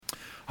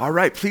All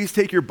right, please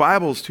take your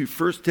Bibles to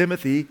 1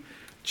 Timothy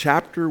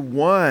chapter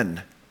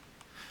 1.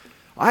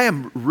 I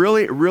am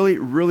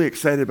really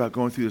excited about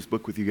going through this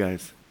book with you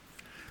guys.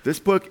 This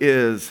book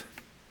is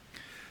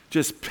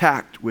just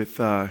packed with,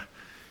 how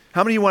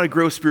many of you want to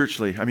grow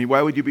spiritually? I mean,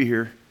 why would you be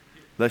here?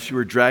 Unless you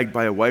were dragged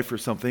by a wife or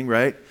something,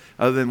 right?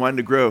 Other than wanting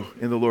to grow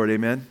in the Lord,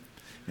 amen?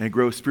 And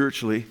grow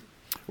spiritually,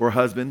 or a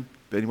husband,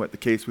 depending what the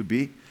case would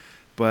be.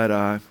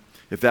 But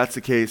if that's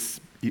the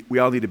case, we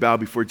all need to bow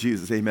before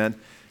Jesus, amen?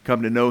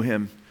 Come to know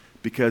him,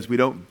 because we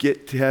don't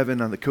get to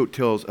heaven on the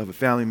coattails of a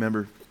family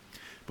member,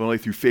 but only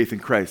through faith in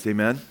Christ,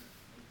 amen?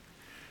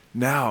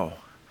 Now,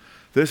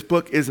 this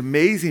book is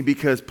amazing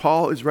because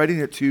Paul is writing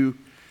it to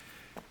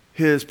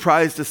his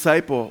prized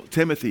disciple,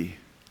 Timothy.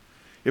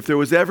 If there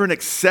was ever an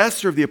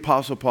successor of the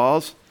Apostle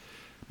Paul's,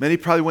 many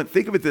probably wouldn't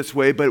think of it this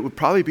way, but it would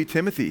probably be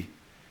Timothy.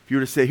 If you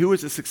were to say, who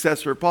was the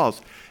successor of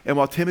Paul's? And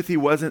while Timothy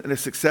wasn't a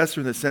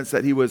successor in the sense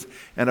that he was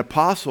an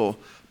apostle,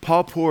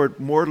 Paul poured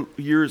more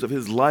years of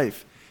his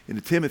life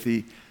into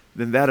Timothy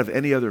than that of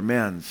any other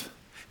man's.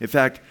 In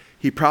fact,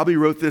 he probably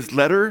wrote this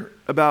letter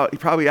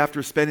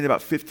after spending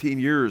about 15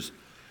 years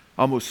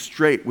almost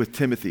straight with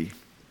Timothy.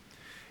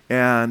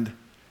 And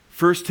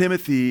 1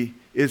 Timothy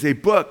is a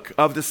book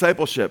of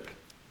discipleship.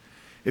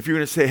 If you're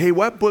going to say, hey,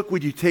 what book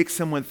would you take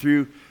someone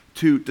through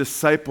to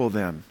disciple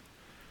them?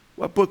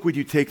 What book would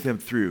you take them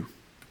through?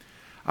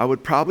 I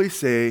would probably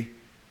say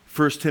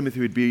 1 Timothy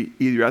would be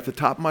either at the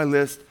top of my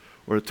list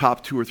or the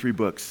top 2 or 3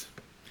 books.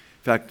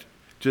 In fact,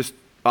 just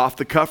off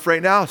the cuff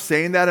right now,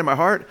 saying that in my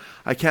heart,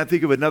 I can't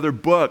think of another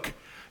book,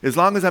 as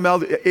long as I'm able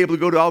to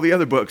go to all the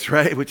other books,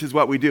 right? Which is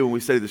what we do when we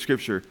study the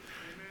Scripture.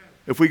 Amen.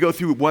 If we go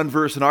through one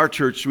verse in our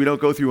church, we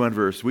don't go through one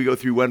verse. We go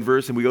through one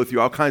verse, and we go through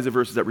all kinds of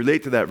verses that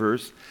relate to that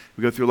verse.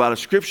 We go through a lot of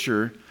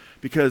Scripture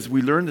because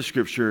we learn the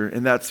Scripture,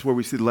 and that's where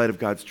we see the light of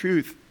God's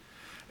truth.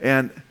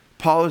 And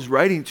Paul is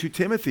writing to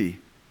Timothy.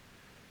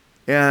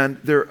 And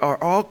there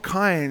are all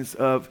kinds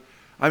of,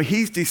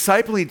 he's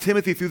discipling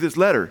Timothy through this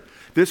letter.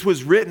 This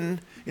was written,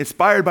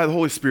 inspired by the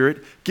Holy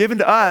Spirit, given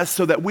to us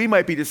so that we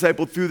might be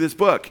discipled through this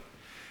book.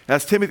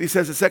 As Timothy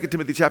says in 2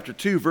 Timothy chapter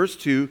 2, verse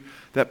 2,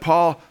 that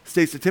Paul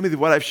states to Timothy,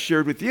 what I've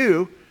shared with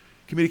you,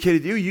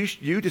 communicated to you,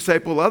 you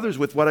disciple others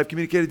with what I've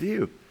communicated to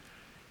you.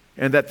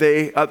 And that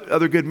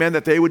other good men,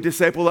 that they would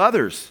disciple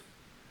others.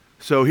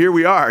 So here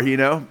we are,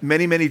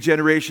 many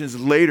generations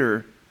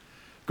later,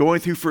 going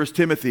through 1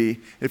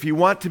 Timothy. If you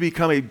want to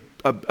become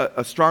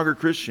a stronger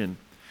Christian,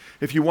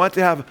 if you want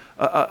to have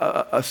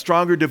a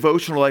stronger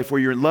devotional life where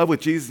you're in love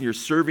with Jesus and you're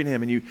serving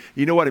him and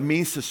you know what it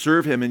means to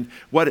serve him and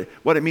what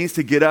it means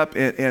to get up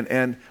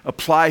and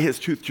apply his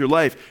truth to your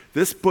life,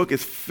 this book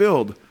is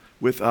filled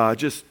with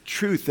just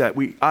truth that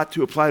we ought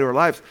to apply to our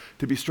lives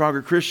to be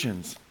stronger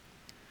Christians.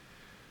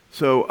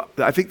 So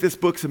I think this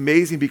book's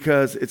amazing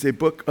because it's a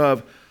book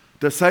of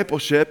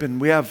discipleship,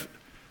 and we have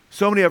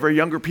so many of our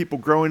younger people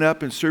growing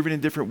up and serving in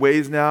different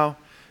ways now,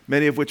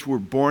 many of which were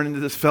born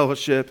into this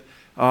fellowship.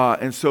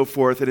 And so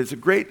forth. And it's a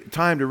great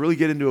time to really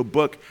get into a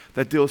book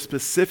that deals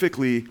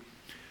specifically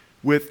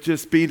with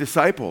just being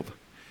discipled.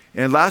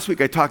 And last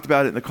week I talked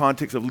about it in the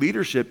context of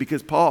leadership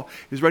because Paul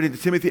is writing to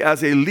Timothy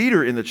as a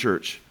leader in the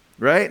church,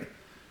 right?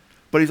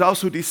 But he's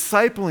also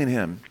discipling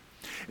him.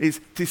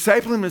 He's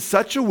discipling him in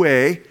such a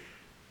way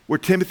where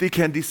Timothy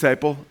can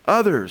disciple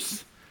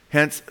others.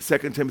 Hence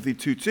 2 Timothy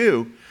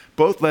 2:2.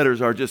 Both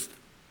letters are just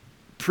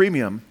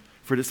premium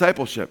for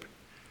discipleship.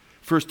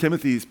 1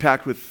 Timothy is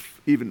packed with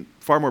even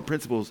far more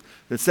principles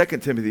than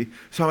 2 Timothy.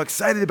 So I'm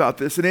excited about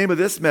this, the name of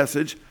this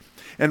message.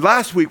 And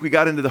last week we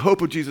got into the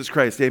hope of Jesus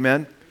Christ,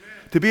 amen?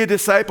 To be a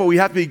disciple, we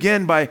have to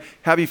begin by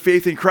having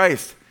faith in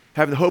Christ,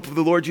 having the hope of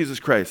the Lord Jesus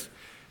Christ.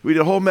 We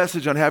did a whole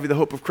message on having the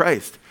hope of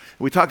Christ.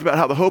 And we talked about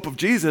how the hope of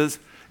Jesus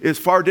is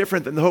far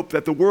different than the hope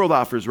that the world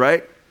offers,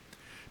 right?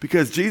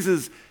 Because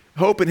Jesus'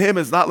 hope in him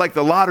is not like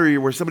the lottery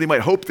where somebody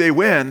might hope they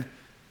win,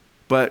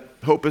 but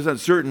hope is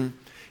uncertain.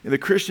 In the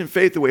Christian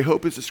faith, the way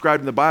hope is described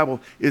in the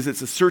Bible is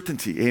it's a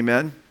certainty,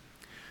 amen?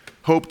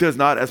 Hope does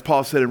not, as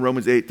Paul said in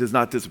Romans 8, does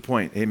not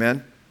disappoint,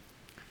 amen?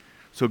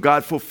 So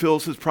God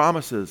fulfills his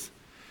promises.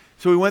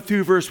 So we went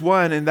through verse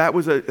 1, and that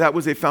was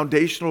a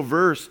foundational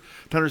verse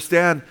to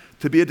understand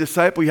to be a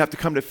disciple, you have to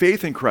come to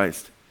faith in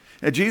Christ.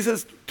 And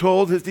Jesus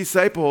told his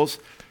disciples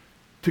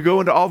to go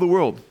into all the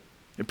world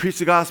and preach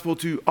the gospel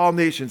to all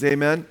nations,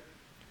 amen?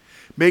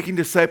 Making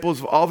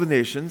disciples of all the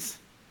nations,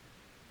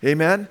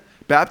 amen?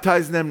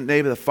 Baptizing them in the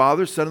name of the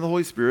Father, Son, and the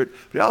Holy Spirit.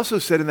 But he also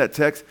said in that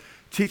text,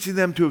 teaching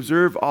them to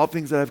observe all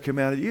things that I've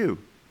commanded you.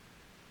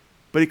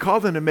 But he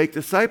called them to make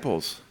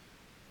disciples.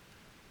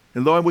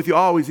 And lo, I'm with you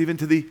always, even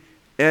to the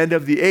end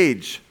of the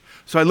age.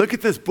 So I look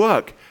at this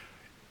book.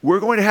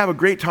 We're going to have a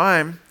great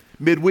time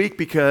midweek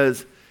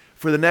because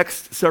for the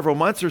next several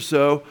months or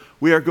so,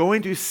 we are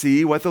going to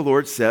see what the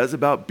Lord says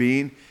about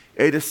being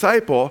a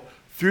disciple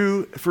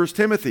through 1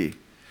 Timothy.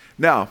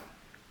 Now,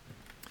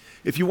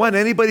 if you want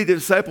anybody to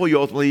disciple you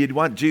ultimately, you'd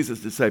want Jesus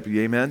to disciple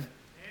you, amen?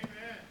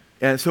 Amen.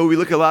 And so we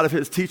look at a lot of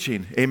his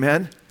teaching,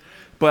 amen?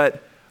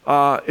 But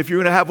if you're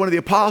going to have one of the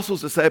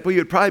apostles disciple you,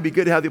 it'd probably be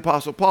good to have the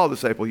apostle Paul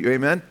disciple you,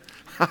 amen?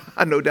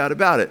 No doubt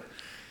about it.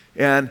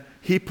 And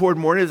he poured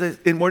more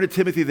into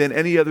Timothy than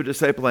any other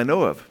disciple I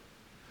know of.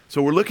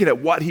 So we're looking at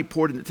what he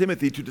poured into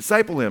Timothy to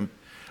disciple him.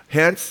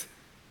 Hence,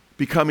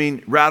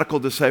 becoming radical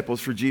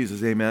disciples for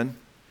Jesus. Amen.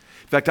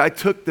 In fact, I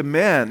took the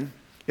men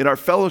in our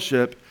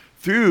fellowship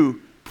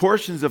through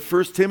portions of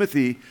 1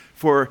 Timothy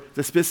for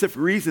the specific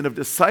reason of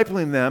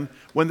discipling them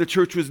when the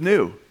church was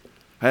new.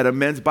 I had a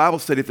men's Bible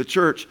study at the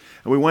church,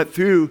 and we went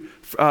through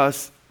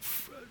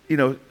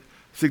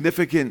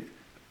significant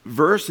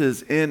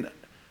verses in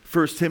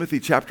 1 Timothy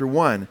chapter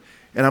 1.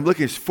 And I'm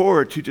looking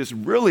forward to just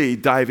really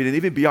diving in,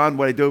 even beyond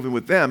what I dove in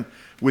with them,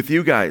 with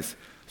you guys.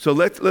 So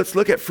let's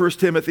look at 1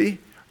 Timothy.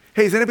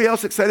 Hey, is anybody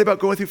else excited about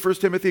going through 1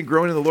 Timothy and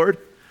growing in the Lord?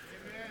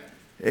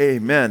 Amen.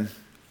 Amen.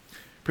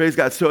 Praise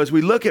God. So as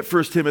we look at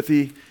 1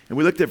 Timothy, and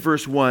we looked at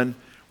verse 1,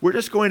 we're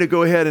just going to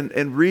go ahead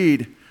and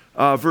read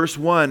verse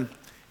 1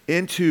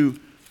 into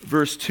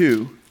verse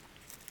 2.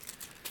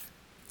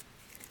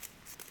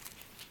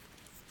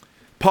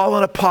 Paul,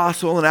 an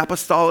apostle and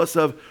apostolos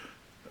of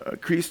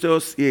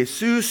Christos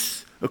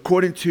Jesus,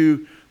 according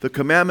to the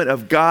commandment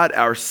of God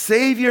our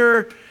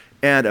Savior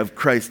and of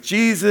Christ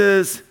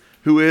Jesus,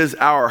 who is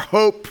our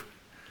hope.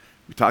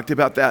 We talked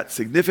about that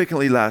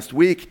significantly last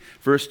week.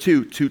 Verse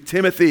 2, to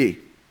Timothy,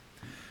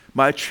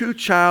 my true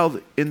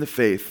child in the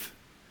faith,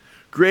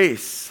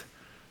 grace,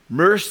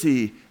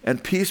 mercy,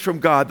 and peace from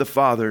God the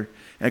Father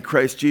and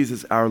Christ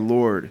Jesus our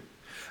Lord.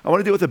 I want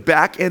to deal with the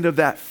back end of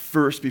that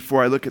first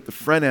before I look at the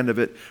front end of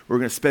it. We're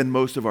going to spend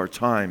most of our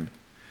time.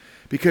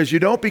 Because you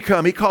don't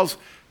become, he calls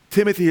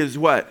Timothy his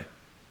what?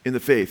 In the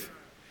faith.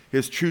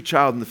 His true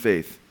child in the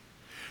faith.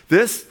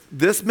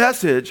 This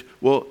message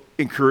will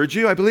encourage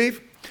you, I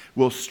believe,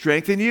 will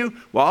strengthen you,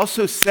 will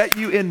also set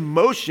you in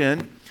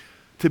motion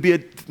to be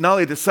not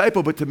only a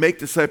disciple, but to make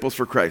disciples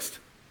for Christ.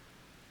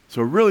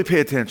 So really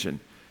pay attention,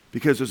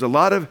 because there's a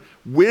lot of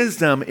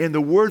wisdom in the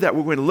word that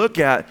we're going to look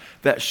at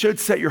that should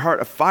set your heart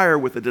afire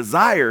with a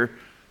desire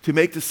to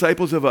make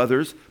disciples of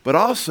others, but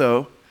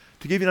also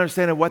to give you an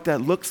understanding of what that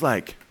looks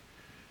like.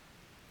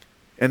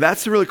 And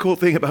that's the really cool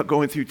thing about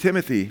going through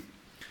Timothy.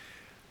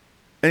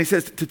 And he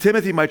says, to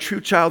Timothy, my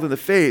true child in the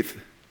faith,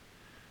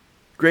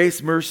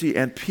 grace, mercy,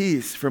 and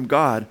peace from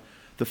God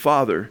the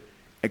Father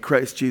and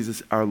Christ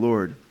Jesus our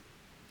Lord.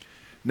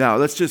 Now,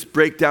 let's just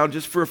break down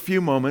just for a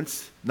few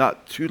moments,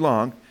 not too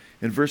long,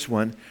 in verse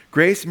 1.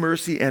 Grace,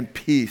 mercy, and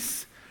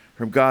peace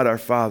from God our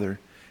Father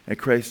and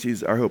Christ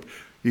Jesus our hope.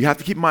 You have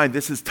to keep in mind,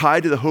 this is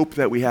tied to the hope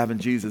that we have in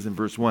Jesus in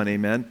verse 1,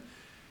 amen?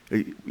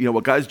 You know,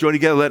 what God's joined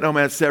together, let no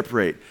man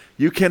separate.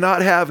 You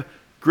cannot have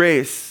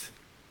grace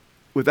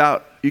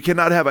without, you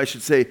cannot have, I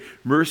should say,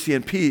 mercy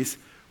and peace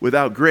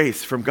without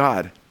grace from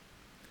God.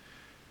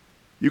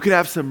 You can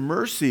have some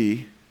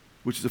mercy,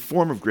 which is a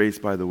form of grace,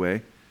 by the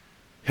way.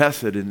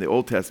 Hesed in the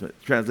Old Testament,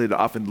 translated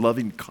often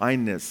loving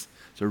kindness.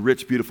 It's a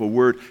rich, beautiful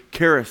word.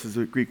 Charis is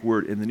a Greek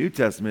word in the New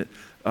Testament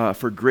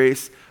for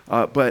grace.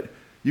 But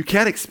you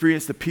can't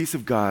experience the peace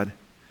of God.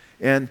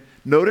 And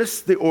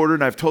notice the order,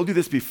 and I've told you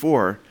this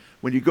before.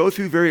 When you go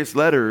through various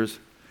letters,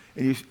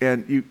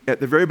 and you at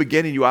the very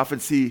beginning, you often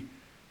see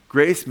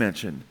grace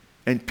mentioned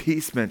and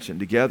peace mentioned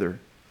together.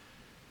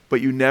 But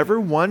you never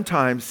one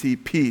time see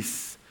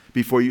peace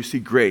before you see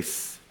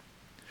grace.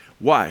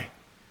 Why?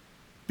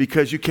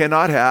 Because you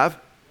cannot have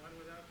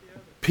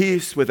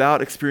peace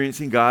without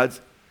experiencing God's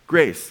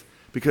grace.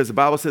 Because the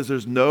Bible says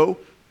there's no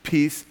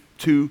peace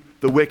to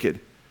the wicked.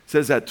 It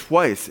says that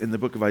twice in the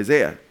book of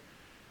Isaiah.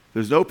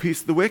 There's no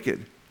peace to the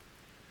wicked.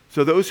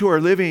 So those who are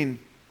living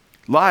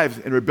lives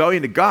in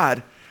rebellion to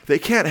God, they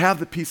can't have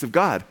the peace of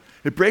God.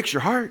 It breaks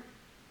your heart.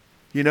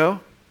 You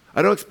know?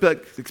 I don't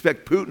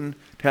expect Putin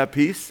to have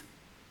peace.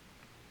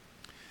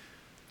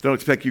 Don't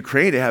expect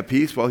Ukraine to have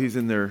peace while he's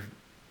in their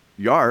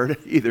yard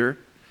either.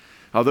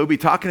 Although we'll be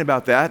talking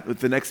about that with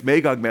the next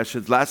Magog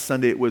message. Last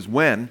Sunday it was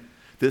when.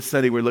 This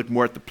Sunday we're looking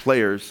more at the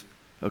players.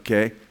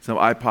 Okay? Some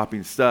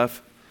eye-popping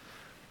stuff.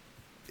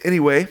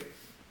 Anyway,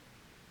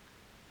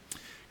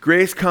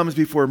 grace comes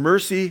before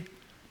mercy.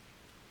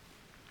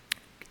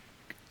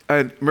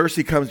 And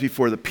mercy comes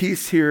before the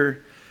peace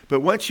here.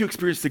 But once you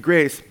experience the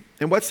grace,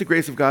 and what's the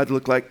grace of God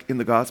look like in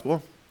the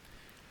gospel?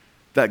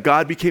 That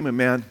God became a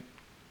man.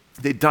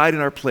 They died in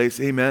our place.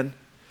 Amen.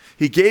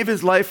 He gave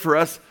his life for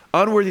us,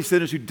 unworthy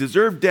sinners who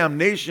deserved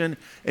damnation,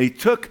 and he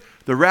took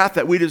the wrath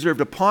that we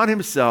deserved upon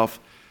himself,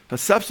 a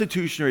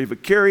substitutionary,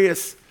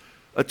 vicarious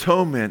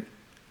atonement,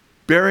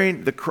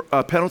 bearing the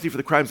penalty for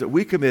the crimes that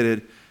we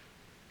committed.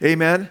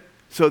 Amen.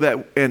 So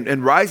that,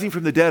 and rising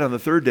from the dead on the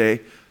third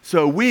day,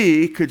 so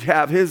we could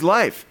have his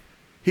life.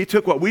 He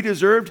took what we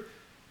deserved,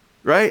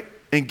 right,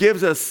 and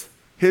gives us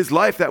his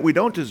life that we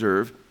don't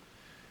deserve.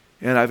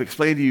 And I've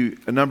explained to you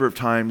a number of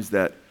times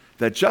that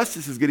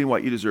justice is getting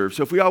what you deserve.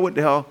 So if we all went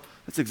to hell,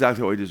 that's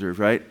exactly what we deserve,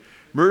 right?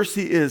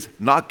 Mercy is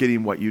not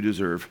getting what you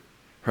deserve,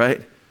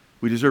 right?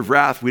 We deserve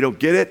wrath. We don't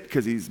get it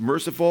because he's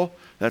merciful.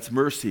 That's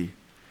mercy.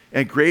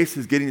 And grace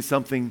is getting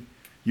something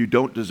you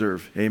don't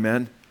deserve.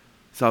 Amen?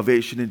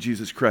 Salvation in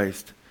Jesus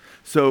Christ.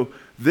 So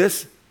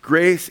this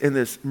grace and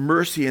this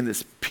mercy and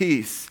this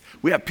peace,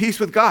 we have peace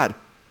with God.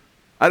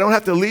 I don't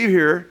have to leave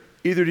here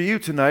either to you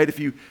tonight, if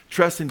you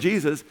trust in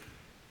Jesus,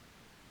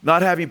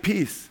 not having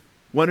peace,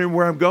 wondering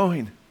where I'm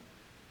going,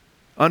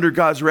 under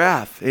God's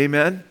wrath.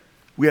 Amen?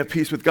 We have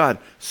peace with God.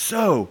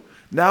 So,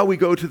 now we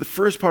go to the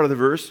first part of the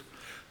verse.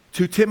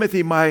 To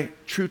Timothy, my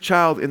true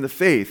child in the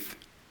faith.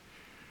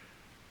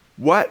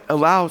 What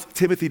allows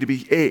Timothy to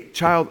be a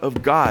child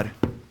of God,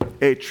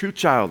 a true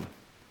child,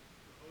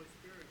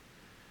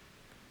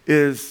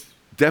 is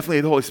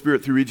definitely the Holy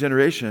Spirit through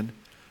regeneration,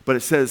 but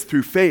it says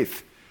through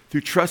faith,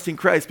 through trusting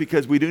Christ,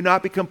 because we do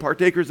not become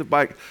partakers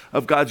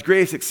of God's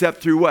grace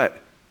except through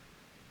what?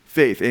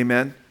 Faith.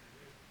 Amen?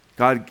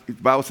 The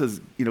Bible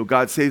says,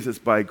 God saves us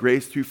by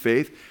grace through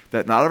faith,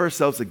 that not of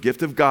ourselves, a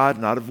gift of God,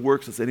 not of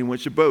works, lest anyone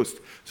should boast.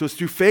 So it's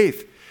through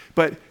faith.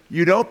 But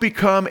you don't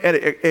become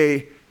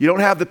you don't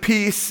have the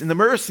peace and the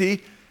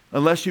mercy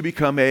unless you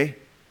become a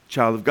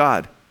child of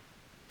God.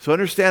 So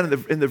understand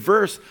in the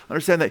verse,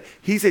 understand that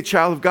he's a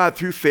child of God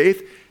through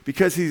faith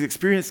because he's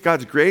experienced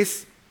God's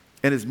grace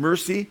and his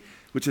mercy,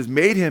 which has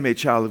made him a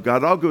child of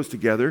God. It all goes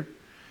together,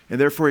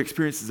 and therefore he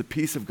experiences the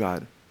peace of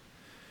God.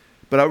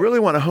 But I really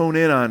want to hone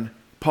in on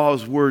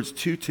Paul's words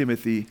to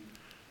Timothy,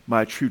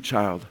 my true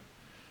child,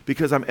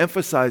 because I'm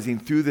emphasizing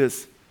through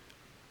this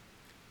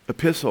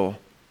epistle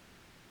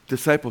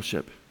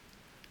discipleship,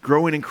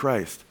 growing in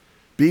Christ,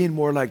 being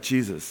more like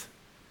Jesus,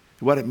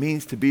 what it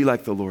means to be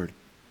like the Lord.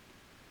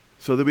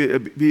 So there'll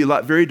be a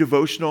lot very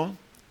devotional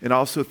and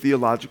also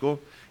theological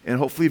and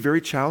hopefully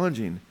very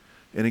challenging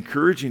and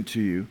encouraging to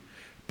you.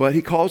 But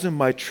he calls him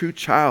my true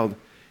child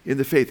in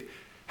the faith.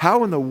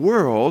 How in the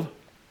world,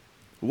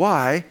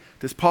 why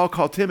does Paul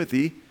call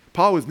Timothy?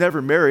 Paul was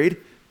never married,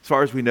 as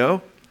far as we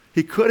know.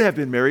 He could have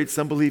been married.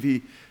 Some believe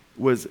he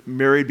was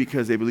married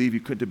because they believe he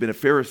couldn't have been a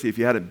Pharisee if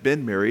he hadn't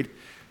been married.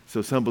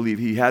 So some believe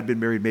he had been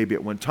married maybe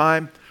at one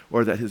time,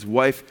 or that his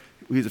wife,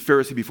 he was a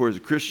Pharisee before he was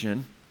a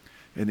Christian,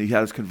 and he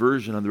had his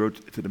conversion on the road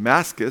to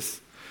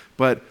Damascus.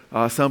 But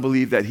some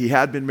believe that he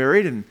had been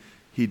married and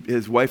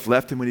his wife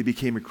left him when he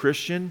became a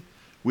Christian.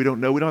 We don't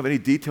know. We don't have any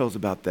details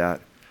about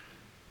that.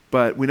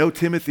 But we know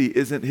Timothy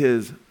isn't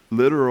his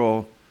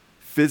literal,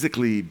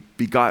 physically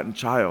begotten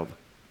child.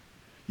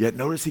 Yet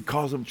notice he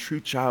calls him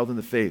true child in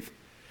the faith.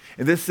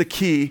 And this is the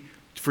key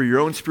for your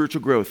own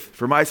spiritual growth,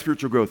 for my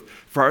spiritual growth,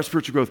 for our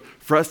spiritual growth,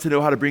 for us to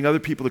know how to bring other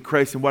people to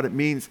Christ and what it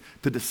means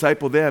to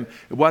disciple them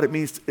and what it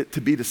means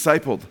to be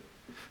discipled.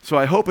 So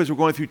I hope as we're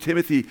going through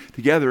Timothy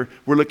together,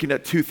 we're looking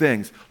at two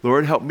things.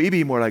 Lord, help me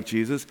be more like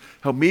Jesus.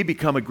 Help me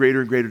become a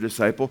greater and greater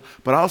disciple.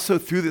 But also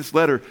through this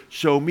letter,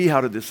 show me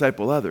how to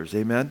disciple others.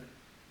 Amen?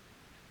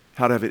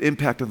 How to have an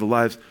impact on the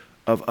lives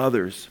of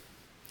others.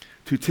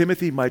 To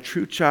Timothy, my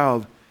true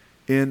child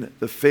in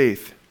the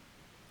faith.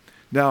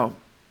 Now,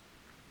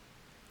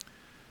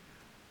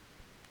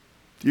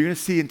 you're going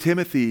to see in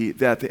Timothy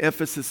that the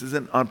emphasis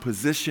isn't on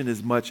position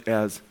as much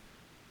as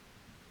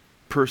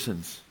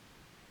persons.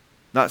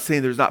 Not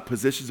saying there's not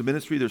positions of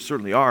ministry, there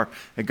certainly are,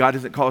 and God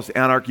doesn't call us to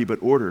anarchy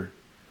but order.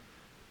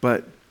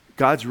 But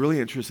God's really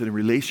interested in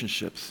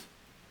relationships.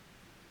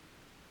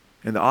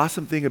 And the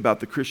awesome thing about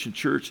the Christian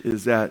church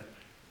is that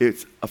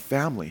it's a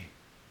family.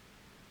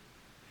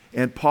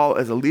 And Paul,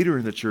 as a leader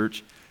in the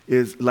church,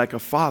 is like a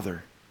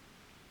father,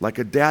 like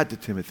a dad to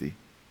Timothy.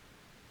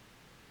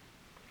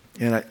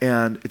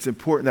 And it's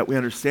important that we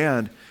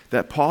understand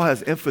that Paul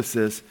has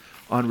emphasis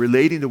on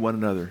relating to one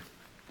another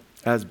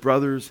as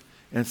brothers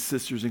and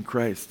sisters in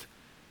Christ.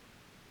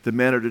 The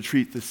men are to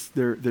treat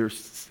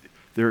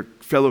their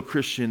fellow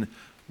Christian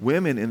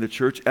women in the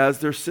church as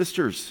their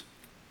sisters.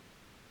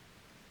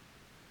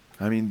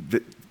 I mean,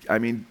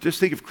 just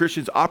think if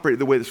Christians operated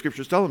the way the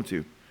scriptures tell them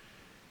to.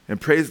 And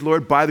praise the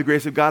Lord, by the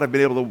grace of God, I've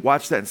been able to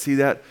watch that and see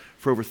that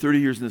for over 30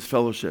 years in this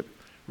fellowship,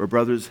 where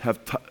brothers have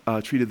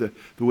treated the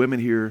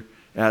women here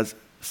as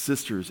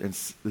sisters, and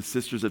the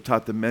sisters have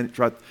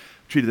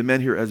treated the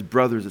men here as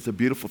brothers. It's a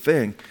beautiful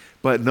thing.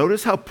 But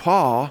notice how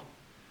Paul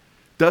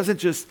doesn't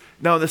just,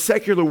 now in the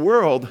secular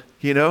world,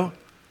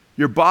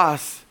 your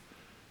boss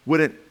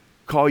wouldn't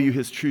call you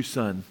his true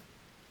son,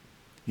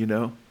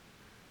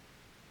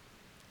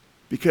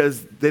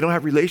 because they don't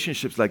have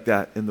relationships like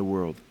that in the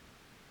world.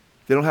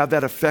 They don't have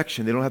that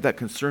affection. They don't have that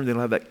concern. They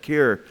don't have that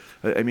care.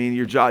 I mean,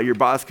 your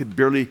boss could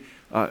barely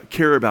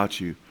care about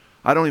you.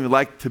 I don't even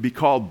like to be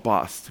called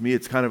boss. To me,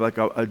 it's kind of like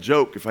a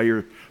joke if I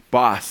hear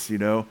boss,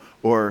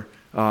 or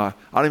I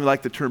don't even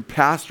like the term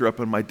pastor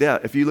up on my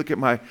desk. If you look at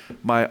my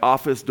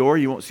office door,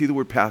 you won't see the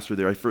word pastor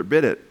there. I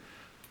forbid it.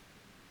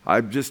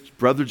 I'm just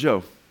Brother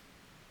Joe.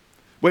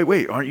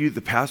 Wait, aren't you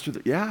the pastor?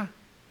 Yeah.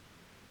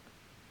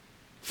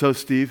 So,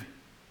 Steve.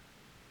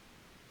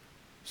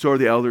 So are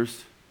the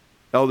elders.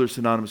 Elders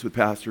synonymous with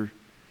pastor.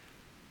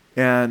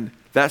 And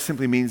that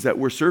simply means that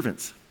we're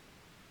servants.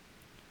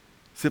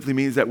 Simply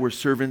means that we're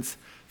servants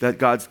that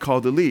God's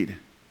called to lead.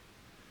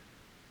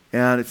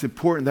 And it's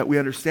important that we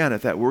understand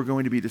it, that we're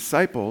going to be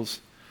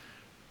disciples.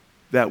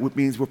 That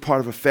means we're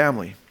part of a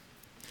family.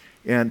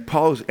 And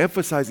Paul is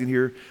emphasizing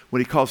here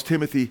when he calls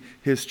Timothy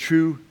his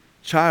true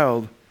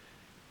child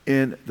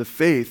in the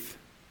faith.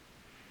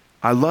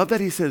 I love that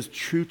he says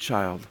true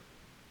child.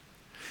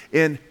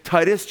 In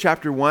Titus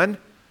chapter 1,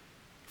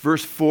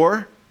 Verse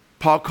 4,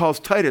 Paul calls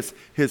Titus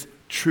his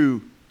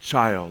true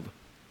child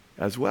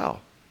as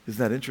well.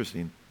 Isn't that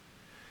interesting?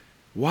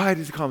 Why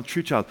does he call him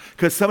true child?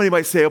 Because somebody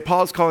might say, oh,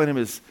 Paul's calling him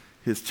his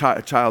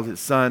child, his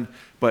son,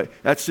 but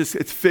that's just,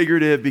 it's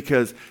figurative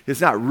because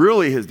it's not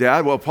really his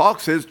dad. Well, Paul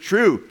says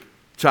true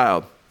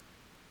child.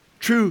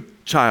 True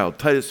child,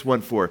 Titus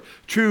 1:4.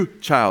 True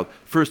child,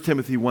 1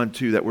 Timothy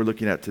 1:2 that we're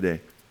looking at today.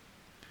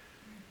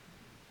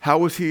 How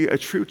was he a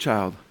true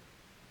child?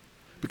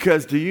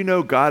 Because do you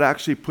know God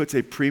actually puts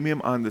a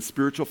premium on the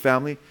spiritual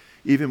family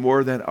even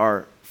more than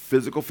our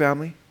physical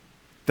family?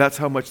 That's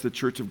how much the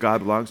church of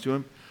God belongs to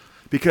him.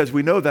 Because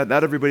we know that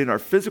not everybody in our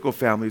physical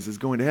families is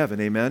going to heaven.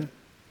 Amen?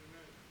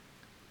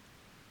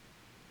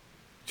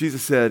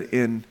 Jesus said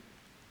in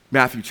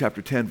Matthew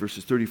chapter 10,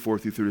 verses 34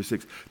 through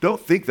 36, don't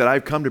think that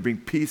I've come to bring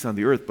peace on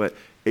the earth, but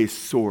a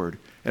sword.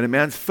 And a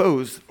man's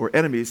foes or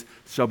enemies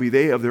shall be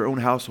they of their own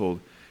household.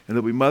 And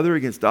there'll be mother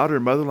against daughter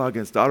and mother-in-law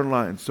against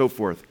daughter-in-law and so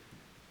forth.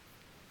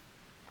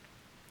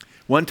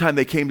 One time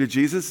they came to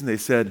Jesus and they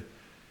said,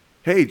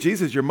 hey,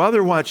 Jesus, your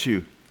mother wants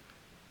you.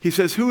 He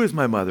says, who is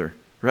my mother?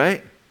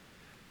 Right?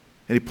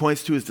 And he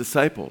points to his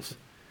disciples.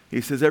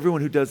 He says,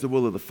 everyone who does the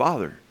will of the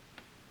Father,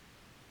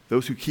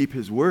 those who keep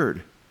his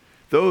word,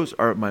 those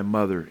are my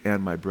mother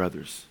and my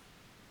brothers.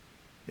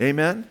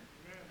 Amen?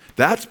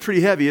 That's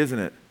pretty heavy, isn't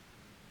it?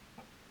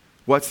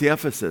 What's the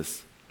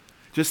emphasis?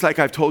 Just like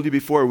I've told you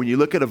before, when you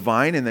look at a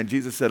vine and then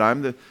Jesus said,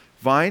 I'm the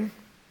vine,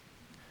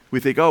 we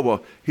think, oh,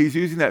 well, he's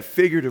using that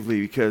figuratively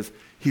because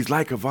he's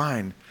like a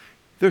vine.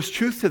 There's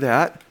truth to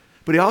that,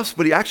 but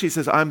he actually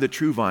says, I'm the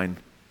true vine.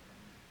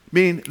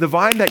 Meaning the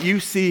vine that you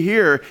see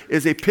here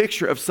is a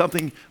picture of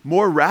something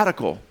more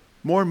radical,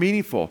 more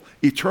meaningful,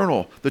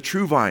 eternal, the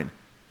true vine.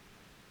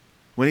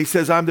 When he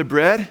says, I'm the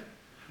bread,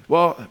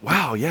 well,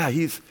 wow, yeah,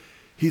 he's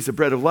the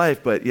bread of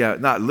life, but yeah,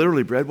 not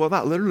literally bread. Well,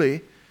 not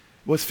literally.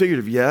 What's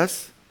figurative?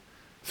 Yes.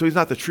 So he's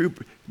not the true,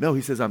 no,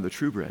 he says, I'm the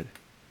true bread.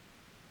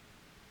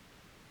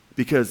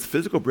 Because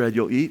physical bread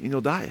you'll eat and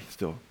you'll die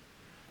still.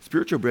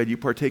 Spiritual bread, you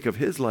partake of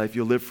his life,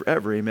 you'll live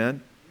forever,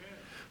 amen?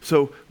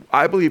 So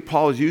I believe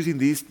Paul is using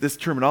this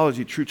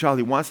terminology, true child.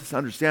 He wants us to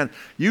understand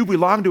you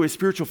belong to a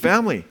spiritual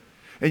family.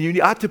 And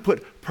you ought to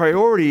put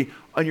priority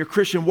on your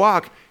Christian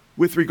walk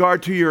with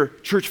regard to your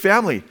church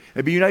family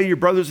and be united to your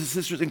brothers and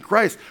sisters in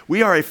Christ.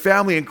 We are a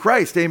family in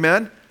Christ,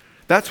 amen?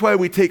 That's why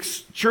we take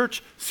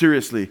church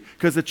seriously,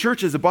 because the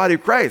church is the body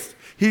of Christ.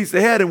 He's the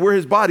head and we're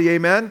his body,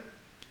 amen?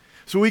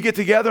 So we get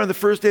together on the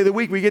first day of the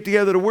week. We get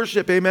together to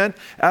worship, amen,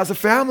 as a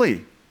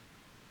family.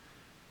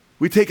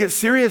 We take it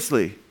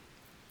seriously.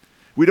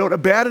 We don't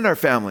abandon our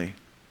family.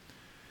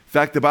 In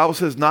fact, the Bible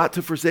says not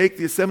to forsake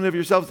the assembly of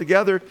yourselves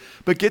together,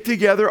 but get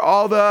together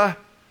all the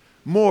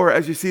more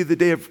as you see the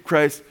day of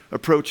Christ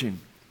approaching.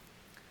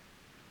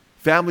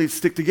 Families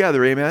stick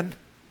together, amen?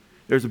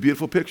 There's a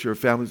beautiful picture of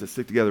families that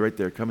stick together right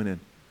there coming in.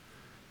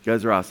 You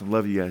guys are awesome.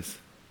 Love you guys.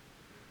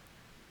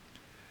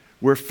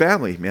 We're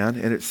family, man,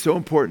 and it's so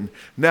important.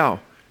 Now,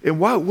 in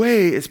what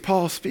way is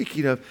Paul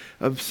speaking of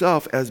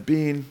himself as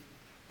being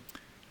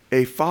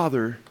a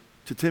father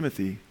to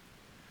Timothy?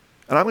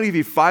 And I'm going to give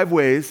you 5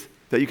 ways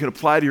that you can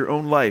apply to your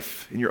own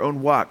life, in your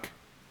own walk,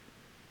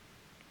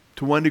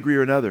 to one degree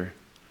or another.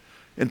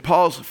 In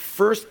Paul's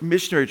first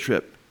missionary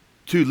trip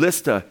to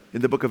Lystra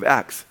in the book of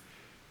Acts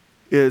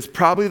is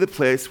probably the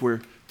place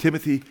where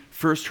Timothy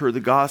first heard the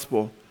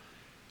gospel,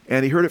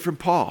 and he heard it from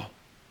Paul,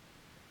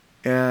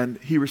 and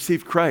he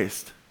received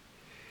Christ.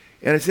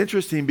 And it's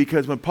interesting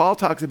because when Paul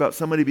talks about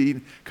somebody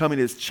becoming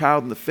his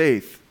child in the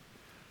faith,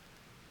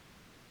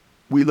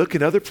 we look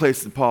in other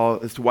places in Paul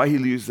as to why he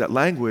uses that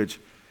language,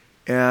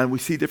 and we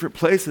see different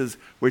places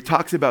where he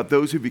talks about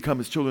those who become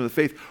his children of the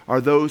faith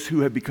are those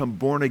who have become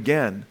born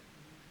again,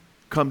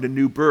 come to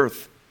new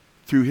birth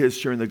through his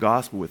sharing the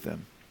gospel with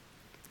them.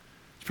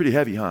 It's pretty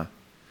heavy, huh?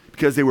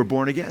 Because they were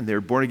born again. They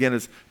were born again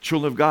as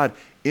children of God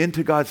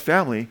into God's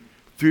family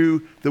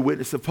through the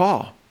witness of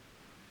Paul.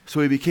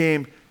 So he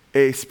became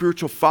a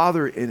spiritual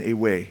father in a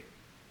way.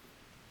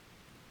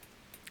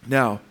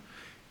 Now,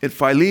 in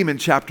Philemon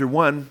chapter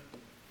 1,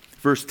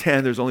 verse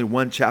 10, there's only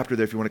one chapter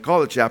there if you want to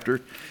call it a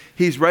chapter.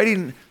 He's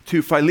writing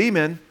to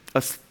Philemon,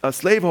 a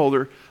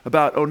slaveholder,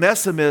 about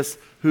Onesimus,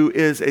 who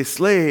is a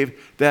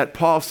slave that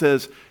Paul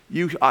says,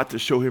 you ought to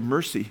show him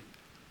mercy.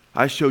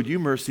 I showed you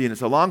mercy, and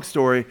it's a long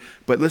story,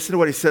 but listen to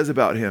what he says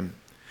about him.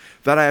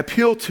 That I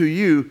appeal to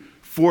you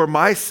for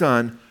my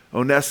son,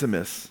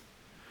 Onesimus,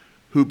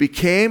 who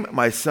became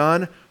my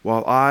son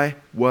while I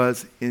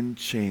was in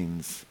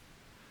chains.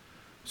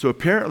 So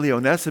apparently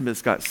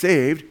Onesimus got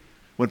saved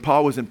when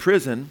Paul was in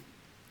prison,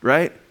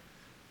 right?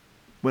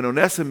 When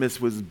Onesimus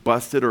was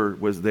busted or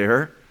was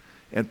there,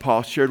 and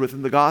Paul shared with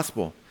him the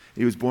gospel.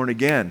 He was born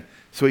again.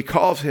 So he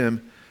calls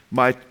him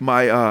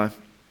I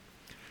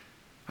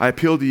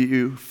appeal to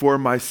you for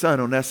my son,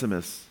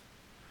 Onesimus,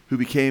 who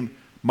became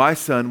my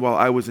son while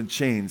I was in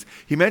chains.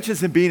 He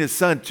mentions him being his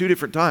son 2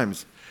 different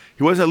times.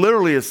 He wasn't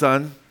literally his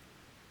son,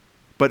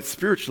 but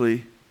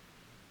spiritually,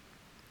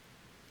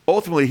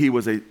 ultimately he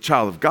was a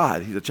child of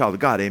God. He's a child of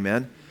God,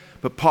 amen?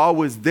 But Paul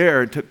was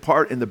there and took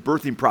part in the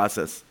birthing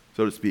process,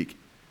 so to speak.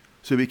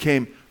 So he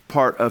became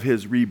part of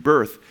his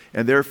rebirth,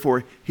 and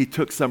therefore he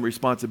took some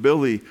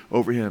responsibility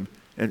over him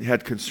and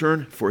had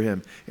concern for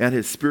him and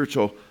his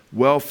spiritual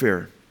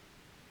welfare.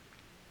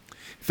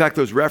 In fact,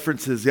 those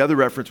references, the other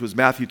reference was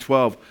Matthew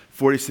 12,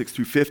 46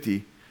 through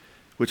 50,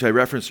 which I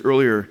referenced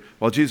earlier.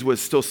 While Jesus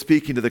was still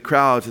speaking to the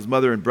crowds, his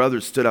mother and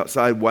brothers stood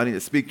outside wanting to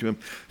speak to him.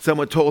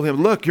 Someone told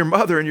him, "Look, your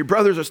mother and your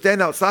brothers are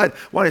standing outside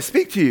wanting to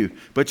speak to you."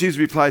 But Jesus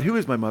replied, "Who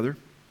is my mother?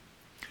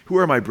 Who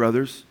are my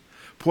brothers?"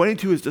 Pointing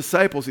to his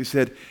disciples, he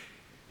said,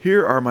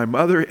 "Here are my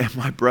mother and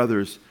my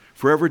brothers.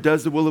 For whoever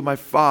does the will of my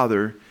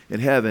Father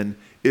in heaven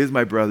is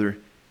my brother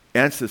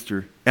and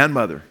sister and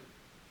mother."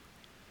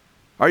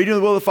 Are you doing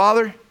the will of the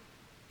Father?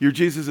 You're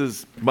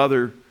Jesus'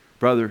 mother,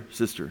 brother,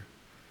 sister.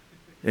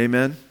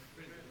 Amen?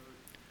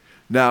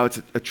 Now,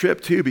 it's a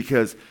trip too,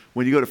 because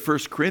when you go to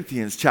 1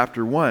 Corinthians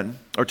chapter 1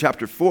 or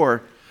chapter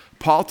 4,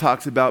 Paul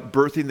talks about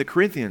birthing the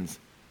Corinthians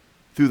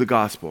through the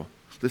gospel.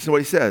 Listen to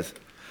what he says.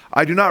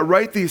 "I do not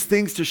write these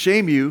things to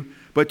shame you,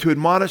 but to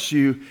admonish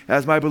you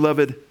as my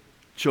beloved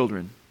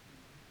children."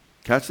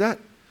 Catch that?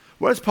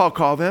 What does Paul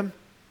call them?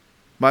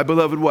 My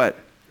beloved what?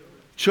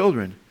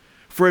 Children.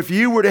 For if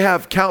you were to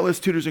have countless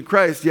tutors in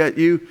Christ, yet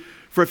you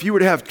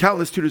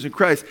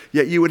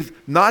would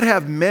not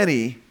have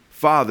many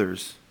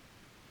fathers.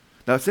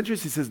 Now it's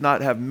interesting he says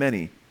not have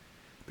many,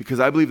 because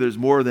I believe there's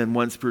more than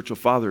one spiritual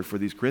father for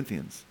these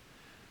Corinthians.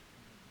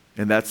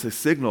 And that's a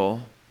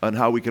signal on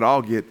how we could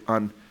all get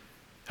on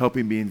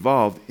helping be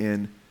involved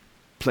in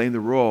playing the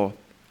role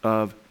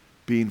of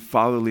being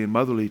fatherly and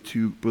motherly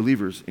to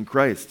believers in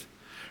Christ.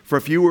 For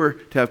if you were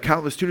to have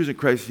countless tutors in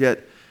Christ,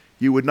 yet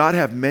you would not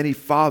have many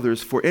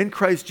fathers. For in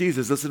Christ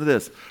Jesus, listen to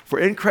this. For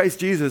in Christ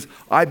Jesus,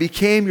 I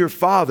became your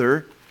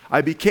father.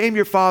 I became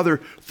your father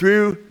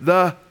through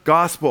the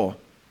gospel.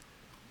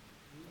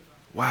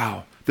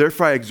 Wow.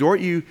 Therefore, I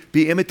exhort you,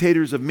 be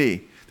imitators of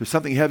me. There's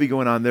something heavy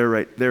going on there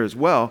right there as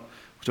well,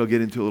 which I'll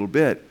get into a little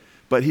bit.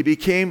 But he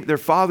became their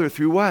father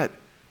through what?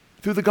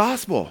 Through the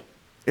gospel.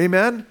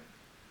 Amen?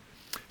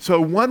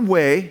 So one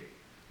way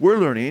we're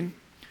learning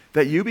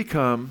that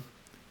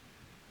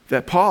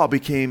Paul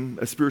became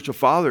a spiritual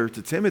father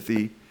to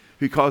Timothy,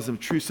 who calls him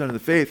true son of the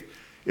faith,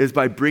 is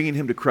by bringing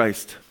him to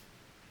Christ.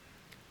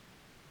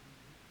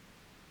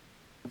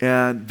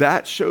 And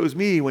that shows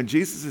me when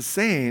Jesus is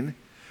saying,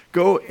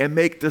 go and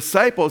make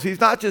disciples, he's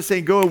not just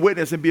saying go and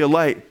witness and be a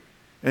light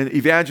and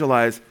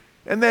evangelize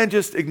and then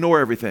just ignore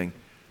everything.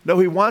 No,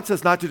 he wants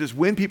us not to just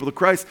win people to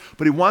Christ,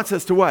 but he wants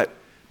us to what?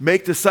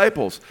 Make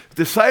disciples.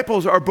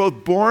 Disciples are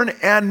both born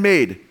and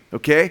made,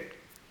 okay?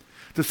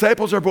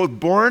 Disciples are both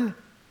born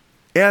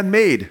and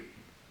made.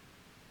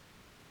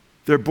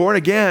 They're born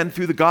again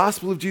through the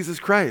gospel of Jesus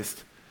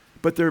Christ,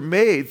 but they're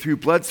made through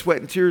blood, sweat,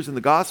 and tears in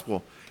the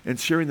gospel and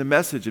sharing the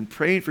message and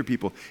praying for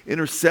people,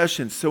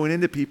 intercession, sowing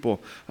into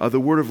people, the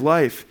word of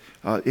life,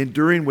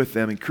 enduring with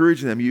them,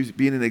 encouraging them,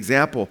 being an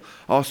example,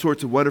 all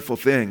sorts of wonderful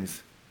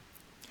things.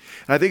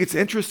 And I think it's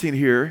interesting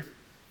here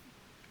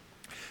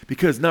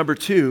because number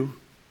two,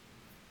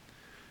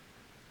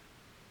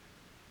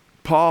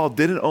 Paul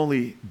didn't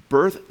only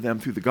birth them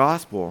through the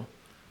gospel,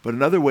 but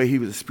another way he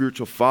was a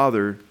spiritual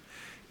father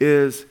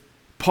is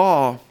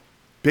Paul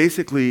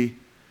basically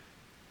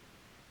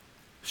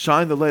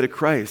shined the light of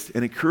Christ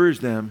and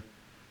encouraged them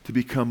to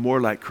become more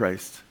like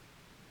Christ.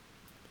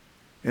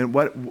 And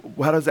what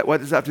does that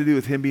have to do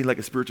with him being like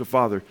a spiritual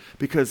father?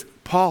 Because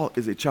Paul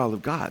is a child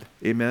of God.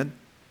 Amen?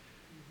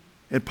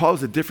 And Paul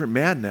is a different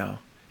man now.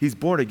 He's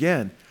born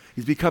again.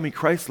 He's becoming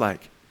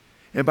Christ-like.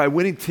 And by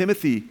winning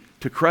Timothy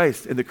to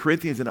Christ and the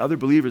Corinthians and other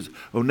believers,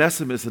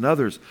 Onesimus and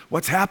others,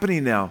 what's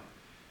happening now?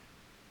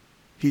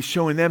 He's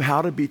showing them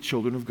how to be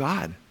children of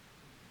God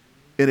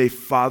in a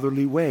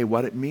fatherly way,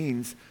 what it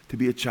means to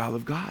be a child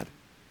of God.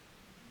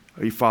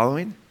 Are you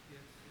following?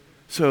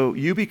 So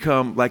you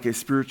become like a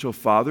spiritual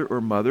father or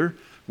mother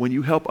when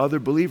you help other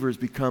believers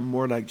become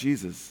more like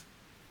Jesus.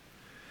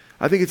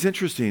 I think it's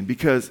interesting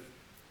because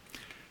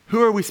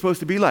who are we supposed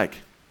to be like?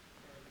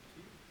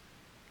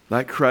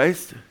 Like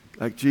Christ,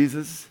 like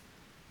Jesus,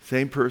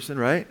 same person,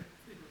 right?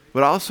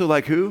 But also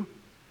like who?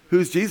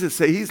 Who's Jesus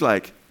say he's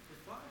like?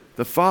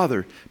 The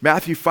Father.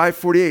 Matthew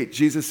 5:48,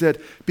 Jesus said,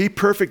 "Be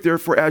perfect,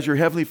 therefore, as your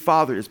heavenly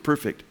Father is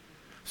perfect."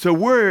 So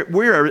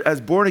we're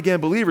as born-again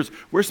believers,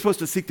 we're supposed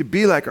to seek to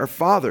be like our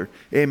Father.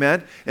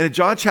 Amen? And in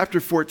John chapter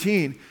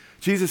 14,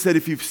 Jesus said,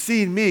 if you've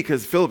seen me,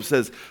 because Philip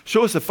says,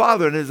 show us the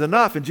Father and it is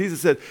enough. And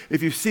Jesus said,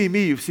 if you've seen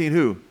me, you've seen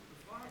who?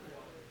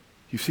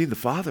 You've seen the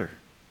Father.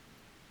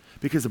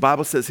 Because the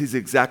Bible says he's the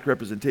exact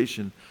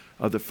representation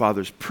of the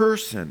Father's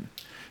person.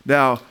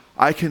 Now,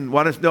 I can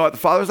want to know what the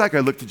Father's like. I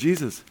look to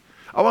Jesus.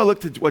 I want to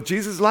look to what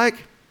Jesus is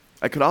like.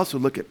 I could also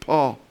look at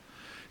Paul.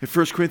 In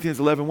 1 Corinthians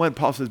 11:1,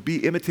 Paul says,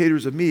 be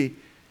imitators of me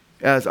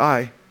as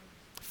I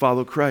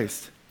follow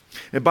Christ.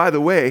 And by the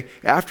way,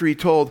 after he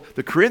told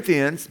the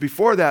Corinthians,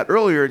 before that,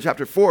 earlier in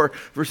chapter 4,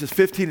 verses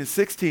 15 and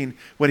 16,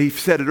 when he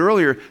said it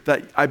earlier,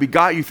 that I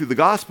begot you through the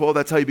gospel,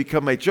 that's how you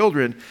become my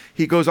children,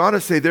 he goes on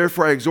to say,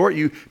 therefore I exhort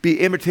you,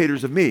 be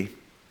imitators of me.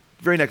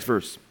 Very next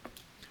verse,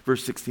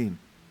 verse 16.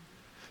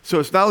 So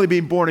it's not only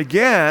being born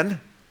again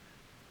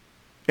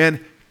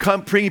and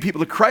bringing people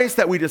to Christ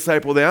that we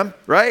disciple them,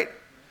 right?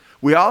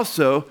 We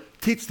also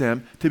teach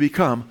them to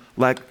become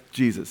like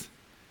Jesus.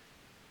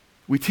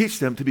 We teach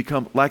them to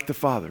become like the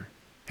Father,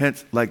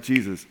 hence like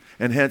Jesus.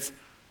 And hence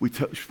we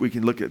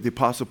can look at the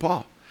Apostle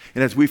Paul.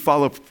 And as we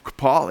follow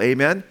Paul,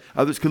 amen,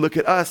 others can look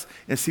at us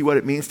and see what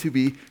it means to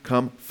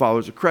become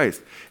followers of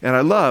Christ. And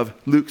I love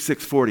Luke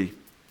 6:40.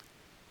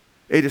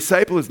 A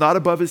disciple is not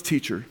above his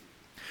teacher,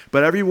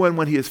 but everyone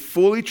when he is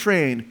fully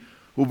trained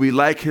will be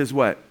like his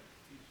what?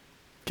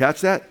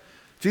 Catch that?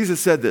 Jesus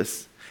said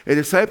this. A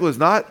disciple is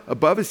not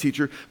above his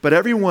teacher, but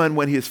everyone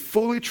when he is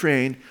fully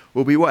trained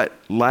will be what?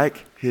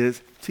 Like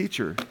his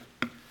teacher.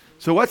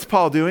 So what's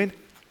Paul doing?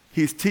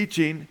 He's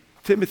teaching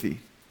Timothy.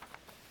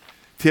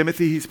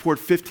 Timothy, he's poured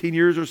 15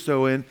 years or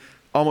so in,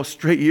 almost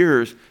straight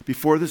years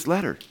before this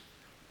letter.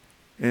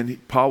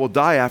 And Paul will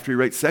die after he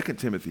writes 2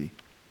 Timothy.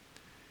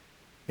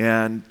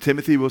 And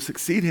Timothy will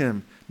succeed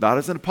him, not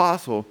as an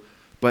apostle,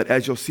 but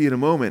as you'll see in a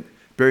moment,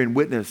 bearing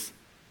witness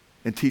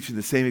and teaching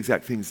the same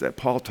exact things that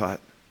Paul taught.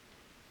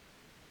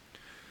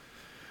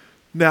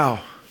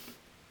 Now,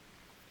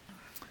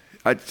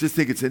 I just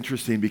think it's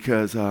interesting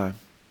because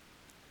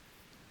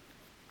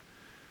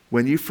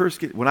when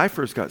I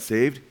first got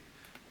saved,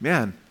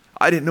 man,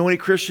 I didn't know any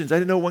Christians. I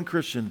didn't know one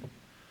Christian.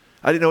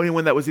 I didn't know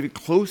anyone that was even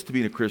close to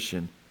being a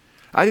Christian.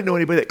 I didn't know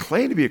anybody that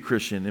claimed to be a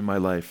Christian in my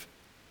life.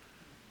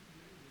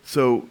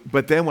 So,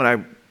 but then when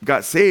I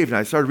got saved and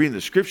I started reading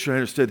the scripture, I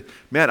understood,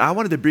 man, I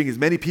wanted to bring as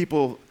many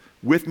people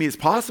with me as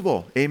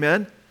possible.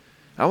 Amen?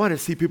 I wanted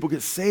to see people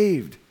get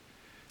saved.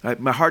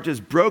 My heart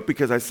just broke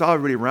because I saw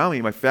everybody around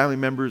me, my family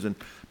members and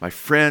my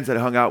friends that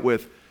I hung out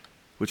with,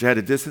 which I had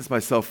to distance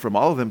myself from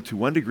all of them to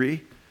one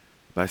degree,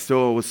 but I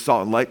still was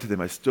salt and light to them.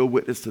 I still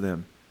witnessed to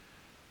them.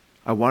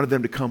 I wanted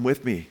them to come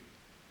with me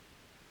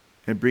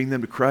and bring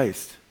them to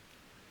Christ.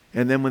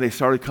 And then when they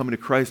started coming to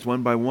Christ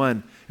one by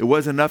one, it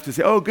wasn't enough to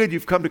say, oh, good,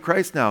 you've come to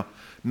Christ now.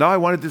 Now I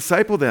want to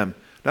disciple them.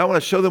 Now I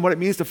want to show them what it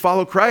means to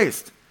follow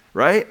Christ,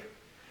 right?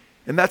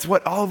 And that's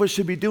what all of us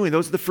should be doing.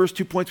 Those are the first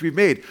 2 points we've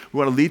made. We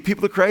want to lead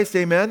people to Christ,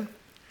 amen?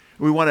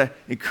 We want to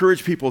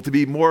encourage people to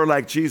be more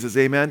like Jesus,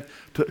 amen?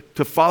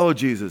 To follow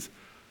Jesus,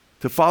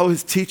 to follow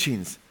his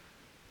teachings,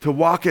 to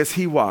walk as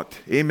he walked,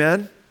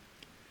 amen?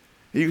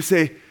 And you can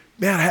say,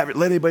 man, I haven't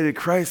led anybody to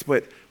Christ,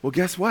 but, well,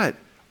 guess what?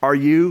 Are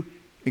you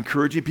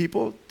encouraging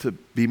people to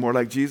be more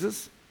like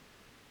Jesus?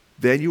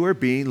 Then you are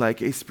being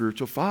like a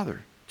spiritual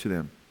father to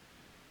them,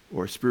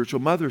 or a spiritual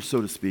mother,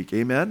 so to speak,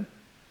 amen?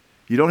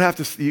 You don't have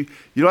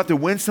to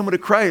win someone to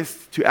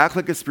Christ to act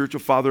like a spiritual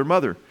father or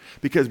mother.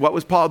 Because what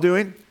was Paul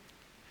doing?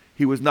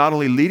 He was not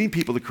only leading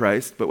people to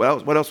Christ, but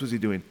what else was he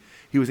doing?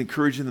 He was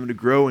encouraging them to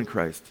grow in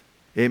Christ.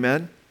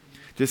 Amen?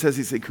 Just as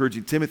he's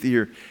encouraging Timothy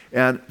here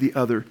and the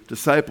other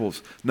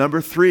disciples.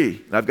 Number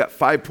 3, and I've got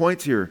 5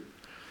 points here.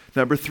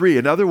 Number 3,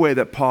 another way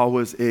that Paul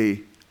was a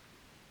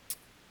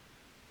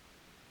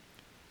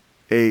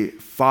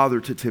father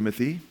to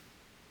Timothy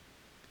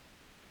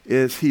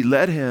is he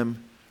led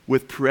him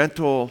with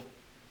parental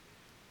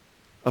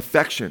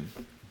affection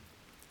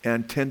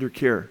and tender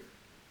care.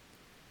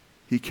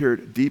 He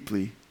cared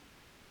deeply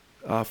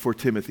for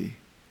Timothy.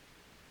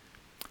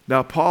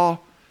 Now,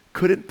 Paul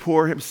couldn't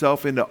pour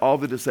himself into all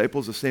the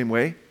disciples the same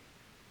way.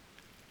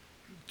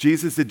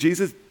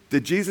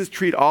 Did Jesus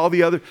treat all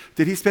the other,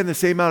 did he spend the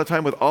same amount of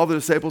time with all the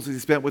disciples as he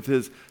spent with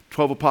his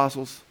 12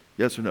 apostles?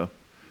 Yes or no?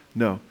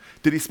 No.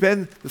 Did he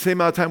spend the same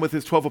amount of time with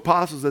his 12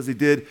 apostles as he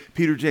did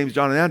Peter, James,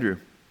 John, and Andrew?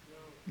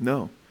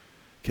 No.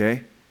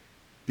 Okay?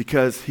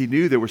 Because he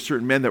knew there were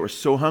certain men that were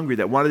so hungry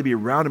that wanted to be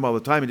around him all the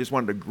time and just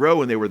wanted to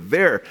grow, and they were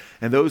there.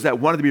 And those that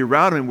wanted to be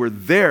around him and were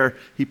there,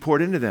 he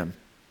poured into them.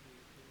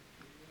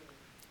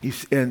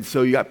 And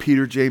so you got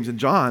Peter, James, and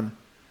John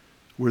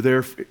were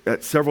there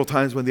at several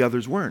times when the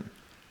others weren't.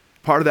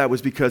 Part of that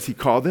was because he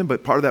called them,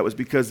 but part of that was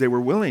because they were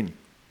willing.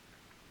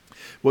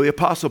 Well, the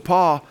Apostle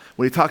Paul,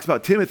 when he talks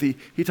about Timothy,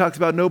 he talks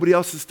about nobody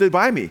else has stood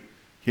by me,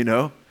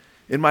 in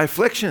my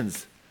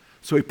afflictions.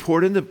 So he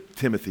poured into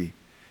Timothy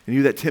and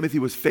knew that Timothy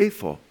was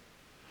faithful.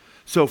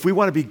 So if we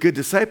want to be good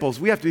disciples,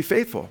 we have to be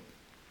faithful.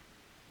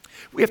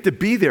 We have to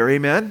be there,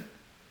 amen?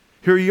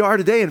 Here you are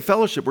today in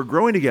fellowship. We're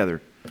growing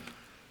together.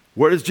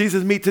 Where does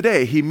Jesus meet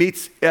today? He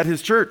meets at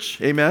his church,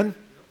 amen?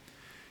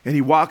 And he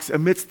walks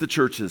amidst the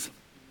churches,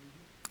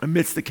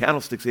 amidst the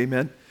candlesticks,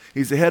 amen?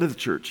 He's the head of the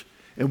church.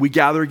 And we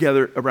gather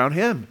together around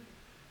him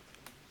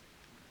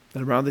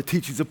and around the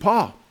teachings of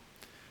Paul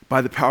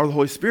by the power of the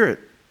Holy Spirit.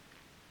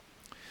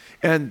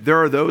 And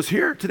there are those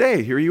here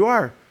today. Here you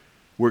are.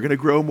 We're going to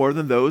grow more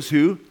than those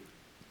who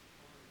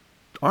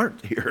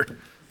aren't here.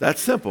 That's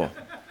simple.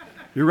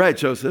 You're right,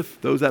 Joseph.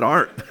 Those that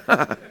aren't.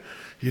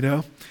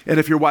 And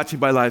if you're watching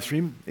by live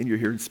stream and you're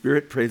here in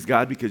spirit, praise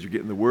God because you're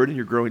getting the word and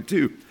you're growing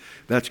too.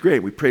 That's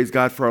great. We praise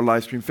God for our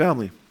live stream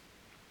family.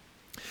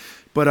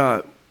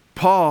 But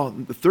Paul,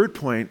 the third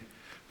point,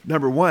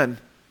 number 1,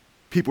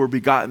 people were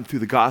begotten through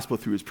the gospel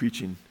through his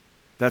preaching.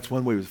 That's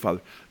one way he was a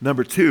father.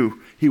 Number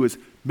 2, he was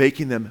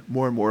making them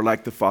more and more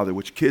like the Father,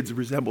 which kids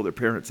resemble their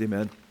parents,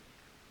 amen.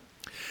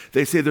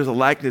 They say there's a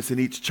likeness in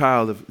each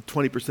child of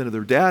 20% of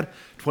their dad,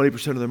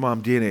 20% of their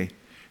mom DNA,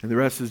 and the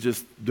rest is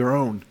just their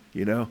own,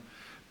 you know.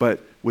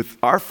 But with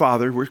our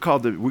Father, we're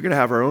going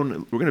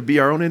to be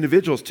our own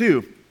individuals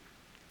too.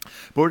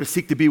 But we're to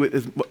seek to be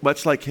as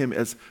much like him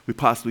as we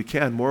possibly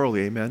can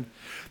morally, amen.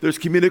 There's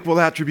communicable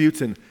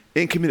attributes and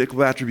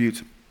incommunicable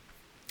attributes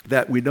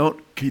that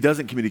he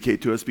doesn't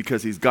communicate to us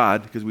because he's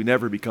God, because we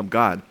never become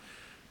God.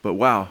 But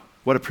wow,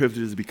 what a privilege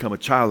it is to become a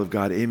child of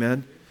God,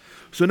 amen.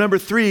 So number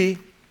 3,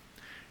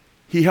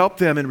 he helped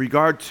them in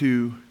regard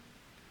to,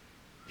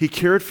 he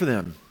cared for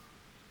them.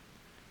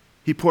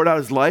 He poured out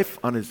his life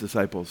on his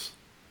disciples.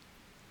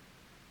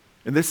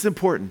 And this is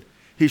important.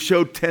 He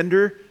showed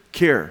tender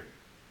care.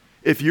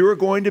 If you are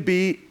going to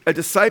be a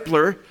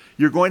discipler,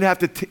 you're going to have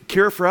to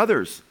care for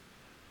others.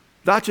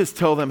 Not just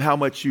tell them how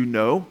much you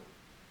know.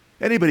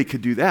 Anybody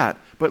could do that.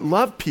 But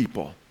love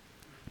people.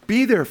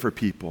 Be there for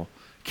people.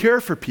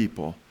 Care for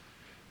people.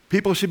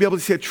 People should be able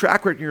to see a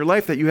track record in your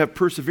life that you have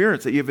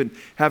perseverance, that you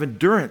have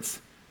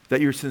endurance, that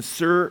you're a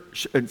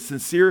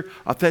sincere,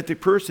 authentic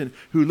person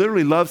who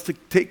literally loves to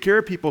take care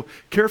of people,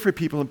 care for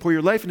people, and pour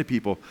your life into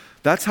people.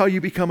 That's how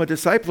you become a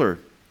discipler.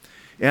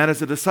 And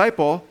as a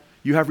disciple,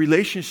 you have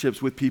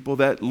relationships with people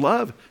that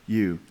love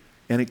you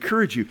and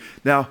encourage you.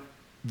 Now,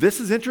 this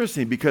is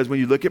interesting because when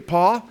you look at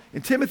Paul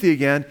and Timothy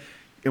again,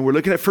 and we're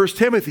looking at 1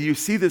 Timothy, you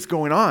see this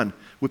going on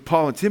with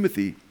Paul and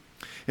Timothy.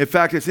 In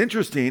fact, it's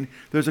interesting.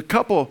 There's a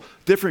couple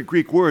different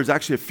Greek words,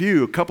 actually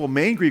a couple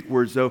main Greek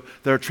words, though,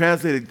 that are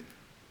translated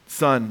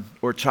son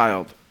or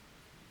child.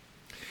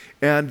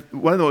 And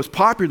one of the most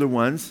popular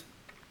ones,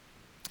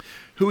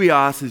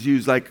 huios, is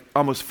used like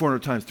almost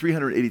 400 times,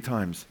 380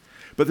 times.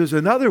 But there's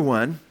another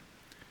word,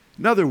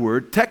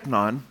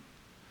 teknon,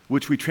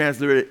 which we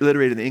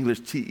transliterated in English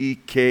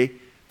T-E-K-N-O-N,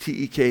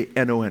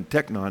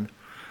 teknon.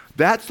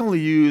 That's only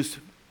used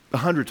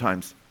 100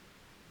 times,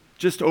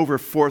 just over a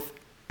fourth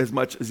as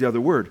much as the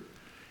other word.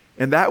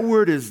 And that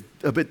word is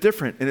a bit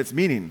different in its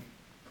meaning.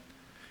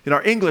 In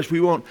our English,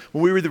 when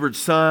we read the word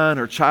son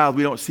or child,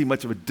 we don't see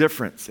much of a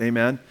difference,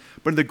 amen?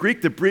 But in the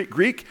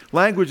Greek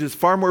language is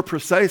far more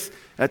precise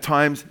at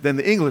times than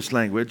the English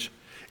language.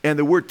 And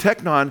the word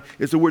teknon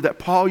is the word that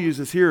Paul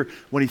uses here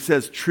when he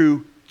says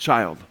true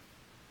child.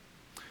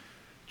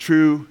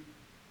 True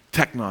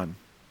teknon.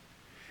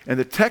 And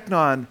the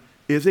teknon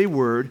is a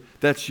word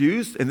that's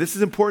used, and this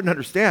is important to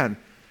understand,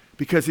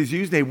 because he's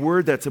using a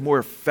word that's a more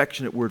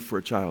affectionate word for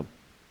a child.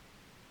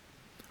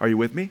 Are you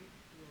with me?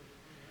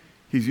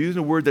 He's using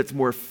a word that's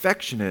more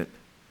affectionate.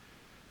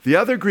 The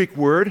other Greek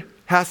word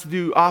has to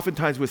do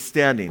oftentimes with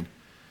standing.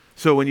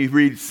 So when you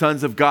read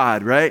sons of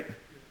God, right?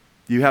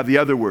 You have the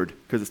other word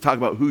because it's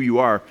talking about who you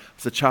are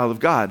as a child of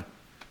God.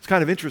 It's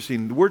kind of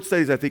interesting. The word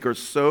studies, I think, are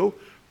so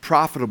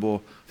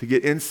profitable to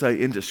get insight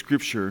into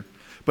Scripture.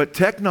 But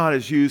teknon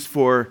is used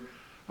for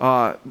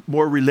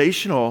more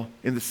relational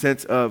in the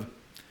sense of,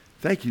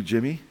 thank you,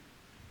 Jimmy.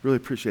 Really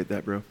appreciate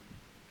that, bro.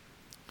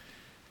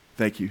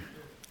 Thank you.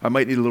 I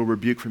might need a little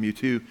rebuke from you,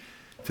 too,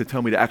 to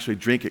tell me to actually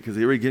drink it, because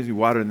they already gives me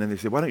water, and then they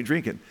say, why don't you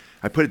drink it?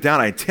 I put it down.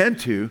 I intend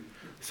to,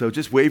 so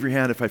just wave your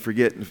hand if I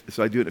forget,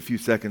 so I do it in a few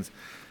seconds,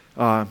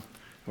 or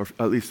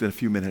at least in a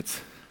few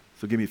minutes.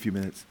 So give me a few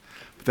minutes.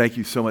 Thank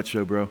you so much,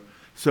 bro.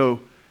 So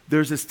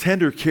there's this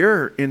tender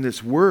care in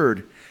this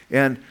word,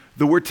 and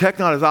the word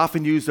teknon is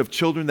often used of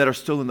children that are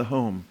still in the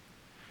home.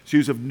 It's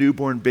used of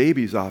newborn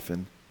babies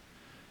often.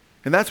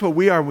 And that's what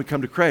we are when we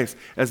come to Christ.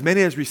 As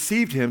many as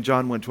received him,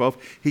 John 1:12,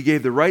 he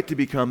gave the right to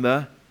become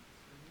the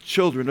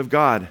children of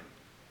God.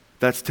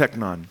 That's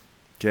teknon,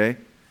 okay?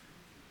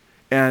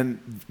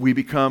 And we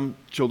become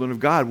children of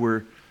God.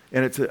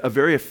 And it's a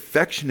very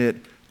affectionate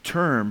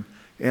term,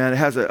 and it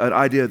has an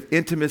idea of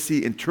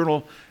intimacy,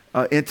 internal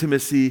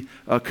intimacy,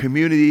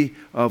 community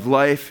of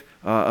life,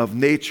 of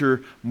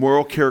nature,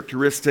 moral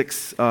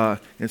characteristics,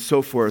 and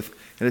so forth.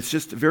 And it's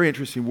just a very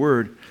interesting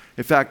word.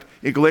 In fact,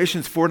 in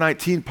Galatians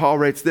 4:19, Paul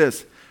writes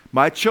this,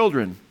 my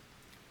children,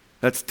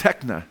 that's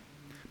tekna,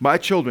 my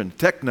children,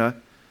 tekna,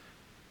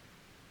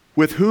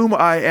 with whom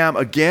I am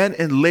again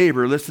in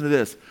labor, listen to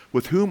this,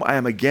 with whom I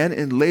am again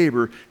in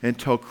labor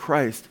until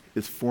Christ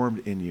is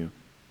formed in you.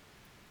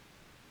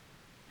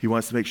 He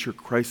wants to make sure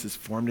Christ is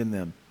formed in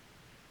them.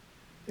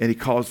 And he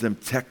calls them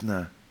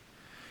tekna.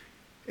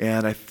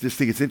 And I just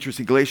think it's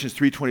interesting. Galatians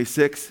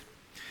 3:26,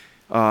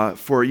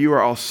 for you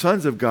are all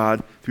sons of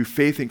God through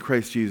faith in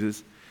Christ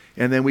Jesus.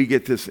 And then we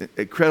get this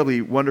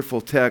incredibly wonderful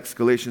text,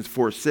 Galatians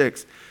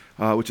 4:6,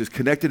 which is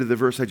connected to the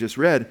verse I just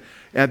read.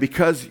 And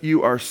because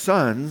you are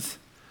sons,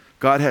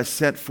 God has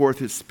sent forth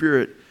his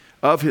Spirit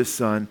of his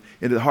Son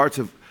into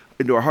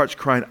our hearts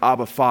crying,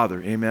 Abba,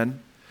 Father. Amen?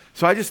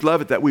 So I just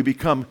love it that we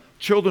become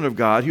children of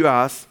God,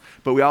 huios,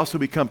 but we also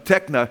become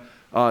tekna.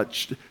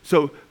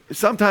 So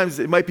sometimes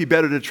it might be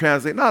better to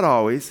translate, not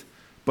always,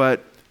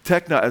 but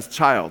tekna as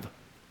child,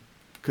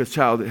 because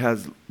child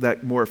has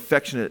that more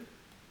affectionate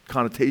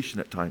connotation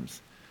at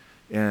times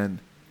and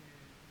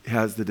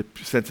has the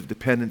sense of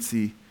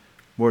dependency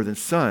more than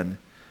son.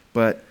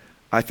 But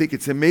I think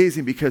it's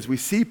amazing because we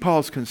see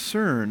Paul's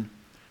concern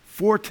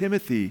for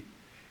Timothy,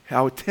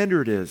 how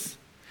tender it is.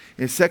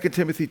 In 2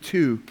 Timothy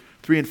 2,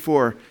 3 and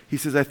 4, he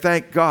says, I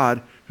thank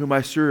God whom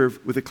I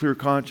serve with a clear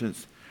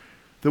conscience,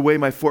 the way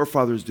my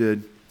forefathers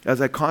did,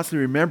 as I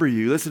constantly remember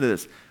you. Listen to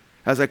this.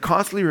 As I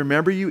constantly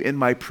remember you in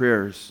my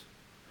prayers,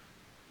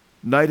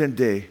 night and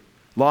day,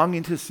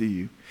 longing to see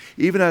you,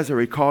 even as I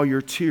recall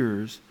your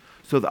tears,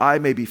 so that I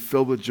may be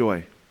filled with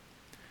joy.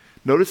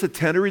 Notice the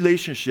tender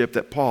relationship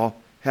that Paul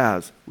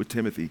has with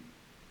Timothy.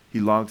 He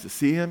longs to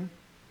see him.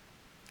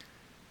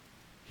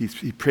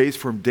 He prays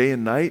for him day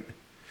and night.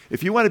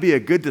 If you want to be a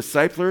good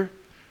discipler,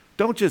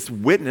 don't just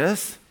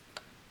witness.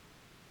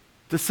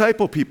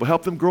 Disciple people.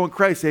 Help them grow in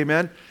Christ.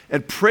 Amen.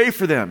 And pray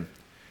for them.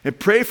 And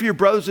pray for your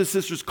brothers and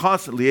sisters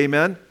constantly.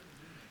 Amen.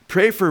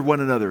 Pray for one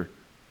another.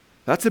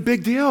 That's a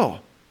big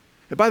deal.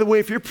 And by the way,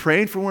 if you're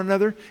praying for one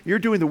another, you're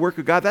doing the work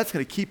of God, that's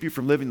going to keep you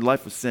from living the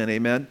life of sin.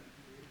 Amen.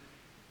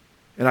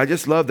 And I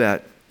just love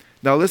that.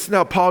 Now listen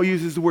how Paul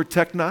uses the word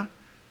tekna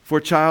for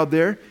a child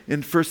there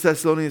in 1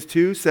 Thessalonians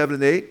 2, 7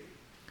 and 8.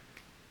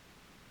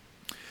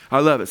 I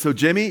love it. So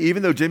Jimmy,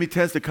 even though Jimmy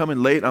tends to come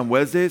in late on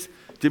Wednesdays,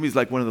 Jimmy's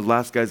like one of the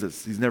last guys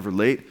he's never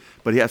late,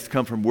 but he has to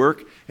come from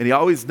work. And he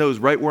always knows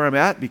right where I'm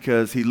at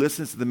because he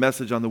listens to the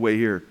message on the way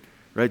here.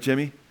 Right,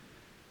 Jimmy?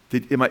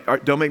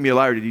 Don't make me a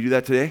liar. Did you do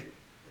that today?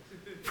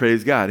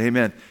 Praise God.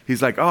 Amen.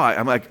 He's like,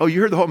 I'm like,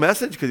 you heard the whole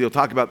message? Because he'll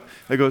talk about,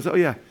 I goes, oh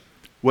yeah.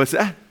 What's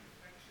that?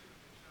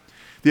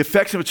 The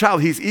affection of a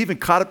child. He's even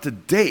caught up to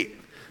date.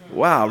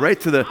 Wow, right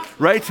to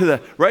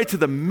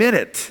the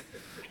minute.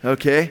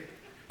 Okay?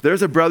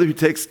 There's a brother who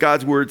takes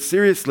God's word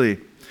seriously.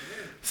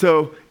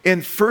 So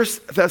in 1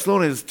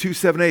 Thessalonians 2,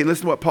 7, 8,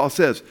 listen to what Paul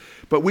says.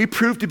 But we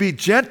prove to be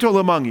gentle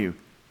among you.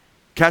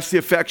 Catch the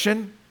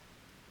affection?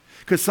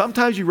 Because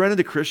sometimes you run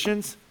into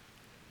Christians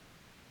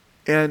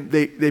and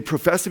they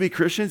profess to be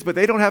Christians, but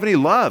they don't have any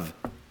love.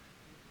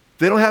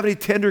 They don't have any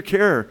tender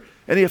care,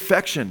 any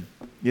affection,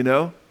 you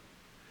know?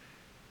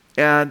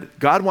 And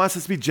God wants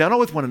us to be gentle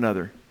with one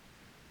another.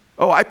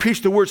 I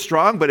preach the word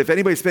strong, but if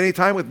anybody's spending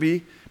time with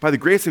me, by the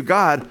grace of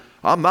God,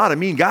 I'm not a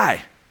mean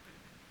guy.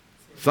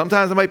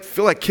 Sometimes I might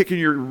feel like kicking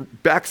your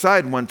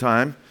backside one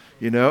time,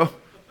 you know.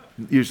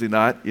 Usually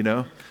not, you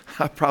know.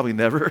 Probably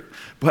never.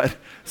 But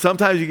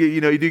sometimes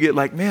you do get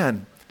like,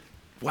 man,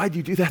 why'd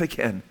you do that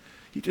again?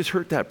 You just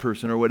hurt that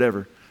person or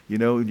whatever, you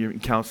know, and you're in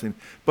counseling.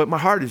 But my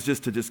heart is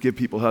just to give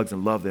people hugs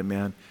and love them,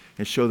 man,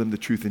 and show them the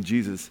truth in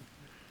Jesus.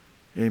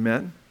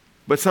 Amen.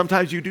 But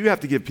sometimes you do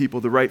have to give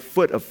people the right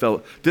foot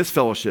of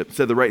disfellowship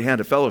instead of the right hand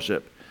of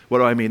fellowship. What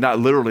do I mean? Not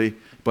literally,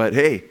 but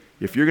hey,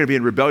 if you're going to be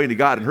in rebellion to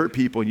God and hurt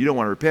people and you don't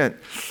want to repent,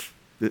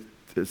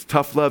 it's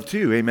tough love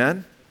too,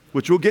 amen?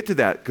 Which we'll get to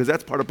that because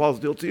that's part of Paul's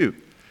deal too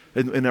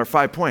in our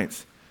 5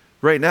 points.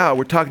 Right now,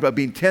 we're talking about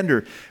being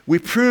tender. We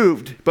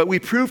proved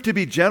to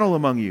be gentle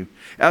among you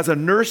as a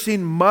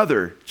nursing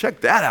mother. Check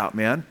that out,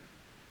 man.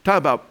 Talk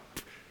about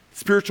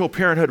spiritual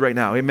parenthood right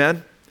now,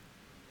 amen?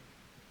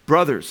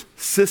 Brothers,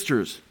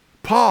 sisters,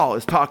 Paul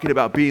is talking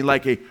about being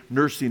like a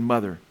nursing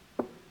mother.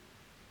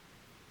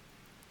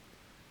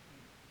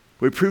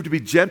 We prove to be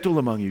gentle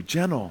among you,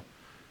 gentle,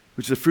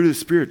 which is the fruit of the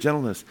Spirit,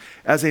 gentleness.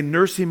 As a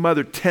nursing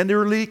mother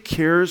tenderly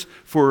cares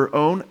for her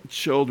own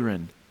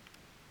children,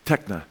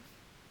 tekna.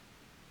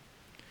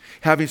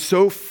 Having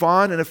so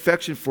fond an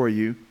affection for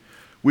you,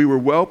 we were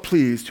well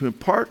pleased to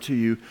impart to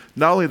you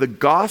not only the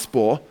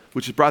gospel,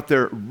 which has brought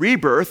their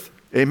rebirth,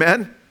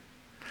 amen,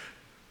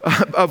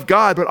 of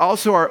God, but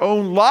also our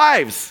own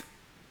lives,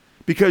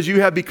 because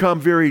you have become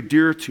very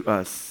dear to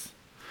us.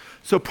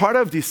 So part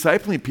of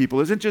discipling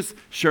people isn't just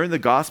sharing the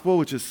gospel,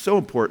 which is so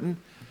important,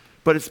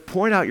 but it's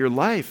pouring out your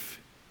life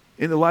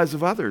in the lives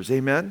of others.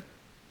 Amen?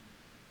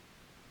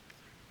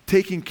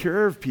 Taking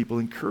care of people,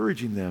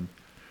 encouraging them.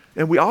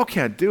 And we all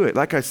can't do it.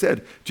 Like I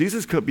said,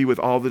 Jesus couldn't be with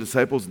all the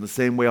disciples in the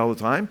same way all the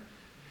time.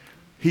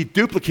 He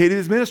duplicated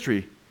his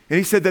ministry. And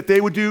he said that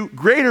they would do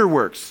greater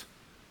works.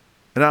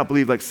 And I don't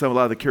believe like a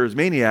lot of the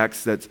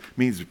charismaniacs that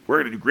means we're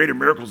going to do greater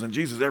miracles than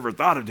Jesus ever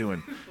thought of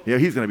doing.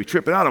 He's going to be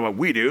tripping out on what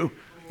we do.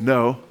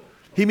 No.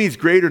 He means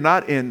greater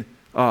not in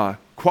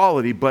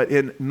quality, but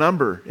in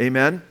number.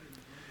 Amen?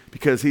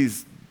 Because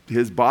his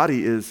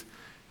body is,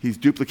 he's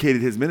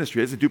duplicated his ministry.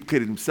 He hasn't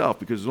duplicated himself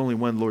because there's only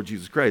one Lord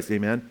Jesus Christ.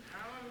 Amen?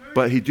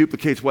 But he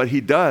duplicates what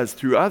he does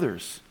through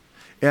others.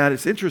 And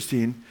it's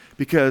interesting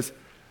because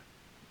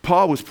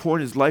Paul was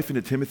pouring his life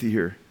into Timothy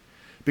here.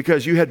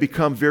 Because you had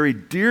become very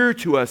dear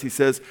to us, he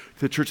says, to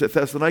the church at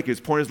Thessalonica. He's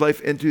pouring his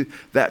life into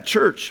that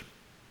church.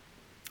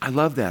 I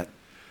love that.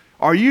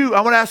 I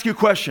want to ask you a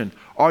question.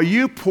 Are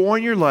you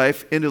pouring your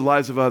life into the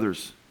lives of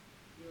others?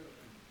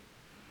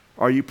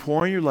 Are you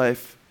pouring your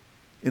life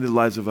into the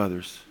lives of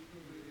others?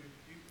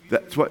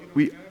 That's what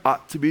we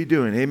ought to be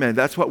doing. Amen.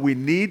 That's what we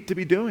need to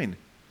be doing.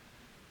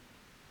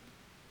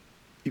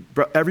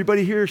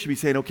 Everybody here should be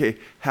saying, okay,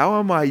 how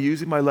am I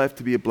using my life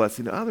to be a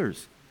blessing to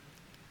others?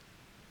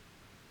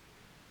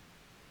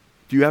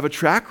 Do you have a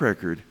track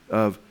record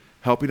of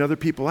helping other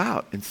people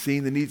out and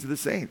seeing the needs of the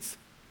saints?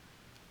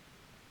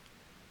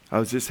 I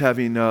was just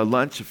having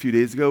lunch a few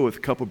days ago with a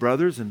couple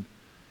brothers, and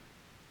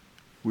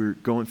we were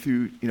going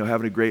through,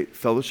 having a great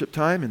fellowship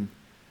time,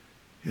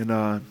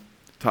 and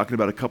talking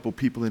about a couple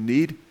people in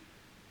need,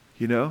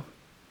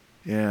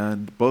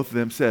 and both of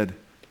them said,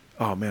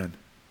 oh man,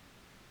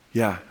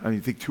 yeah, I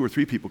think 2 or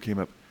 3 people came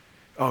up.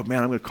 Oh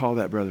man, I'm going to call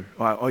that brother.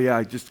 Oh yeah,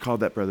 I just called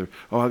that brother.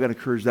 Oh, I got to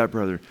encourage that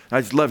brother. And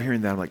I just love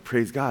hearing that. I'm like,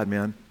 praise God,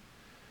 man.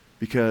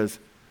 Because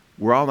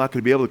we're all not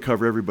going to be able to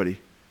cover everybody,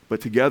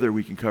 but together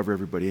we can cover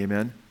everybody,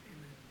 amen?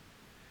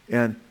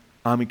 And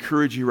I'm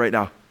encouraging you right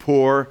now,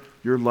 pour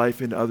your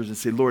life into others and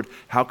say, Lord,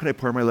 how can I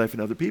pour my life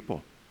into other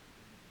people?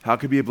 How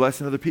can I be a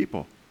blessing to other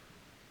people?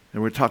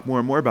 And we're going to talk more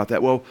and more about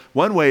that. Well,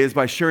 one way is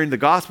by sharing the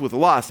gospel with the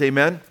lost,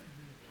 amen?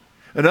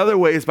 Another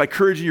way is by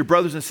encouraging your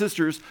brothers and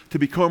sisters to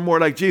become more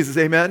like Jesus,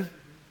 amen?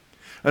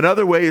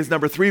 Another way is,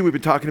 number 3, we've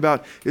been talking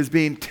about, is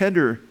being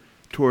tender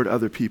toward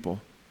other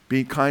people,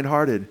 being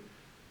kind-hearted,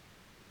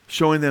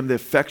 showing them the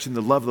affection,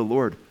 the love of the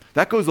Lord.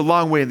 That goes a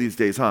long way in these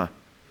days, huh?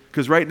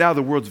 Because right now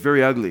the world's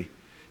very ugly.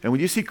 And when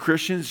you see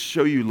Christians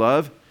show you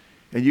love,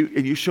 and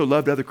you show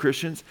love to other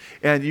Christians,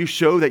 and you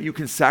show that you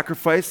can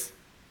sacrifice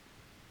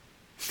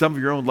some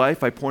of your own life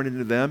by pouring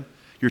into them,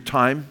 your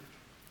time,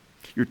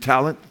 your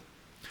talent,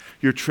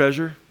 your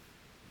treasure,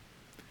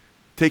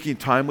 taking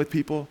time with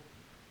people,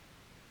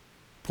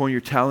 pouring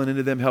your talent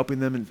into them, helping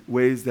them in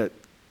ways that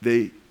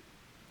they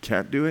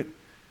can't do it,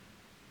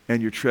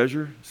 and your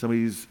treasure,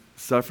 somebody who's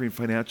suffering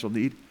financial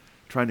need,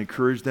 trying to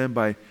encourage them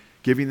by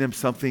giving them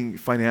something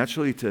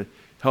financially to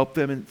help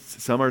them. And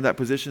some are in that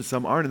position,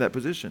 some aren't in that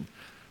position.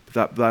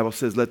 But the Bible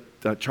says,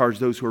 charge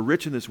those who are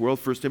rich in this world,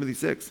 1 Timothy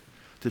 6,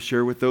 to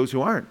share with those who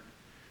aren't,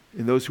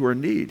 and those who are in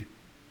need.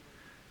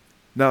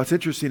 Now it's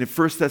interesting, in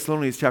 1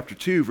 Thessalonians chapter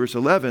 2, verse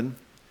 11,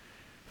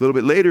 a little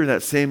bit later in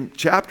that same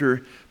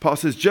chapter, Paul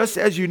says, just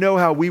as you know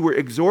how we were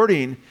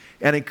exhorting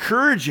and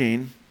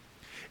encouraging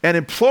and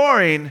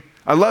imploring,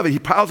 I love it, he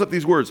piles up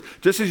these words,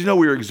 just as you know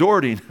we were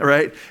exhorting,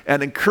 right,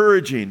 and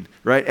encouraging,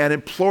 right, and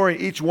imploring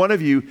each one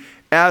of you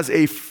as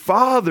a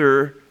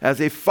father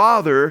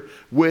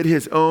would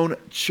his own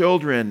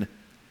children,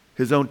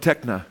 his own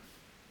tekna,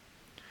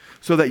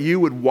 so that you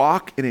would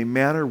walk in a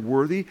manner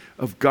worthy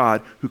of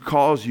God who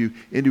calls you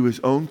into his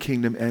own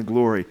kingdom and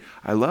glory.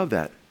 I love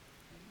that.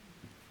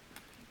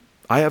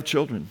 I have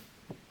children.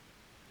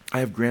 I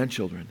have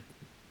grandchildren.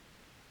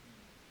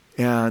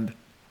 And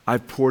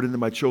I've poured into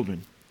my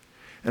children.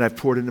 And I've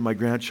poured into my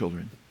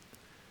grandchildren.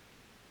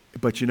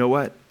 But you know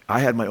what? I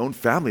had my own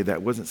family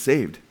that wasn't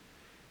saved.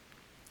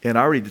 And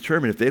I already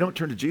determined if they don't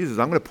turn to Jesus,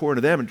 I'm going to pour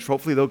into them and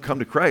hopefully they'll come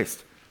to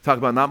Christ. Talk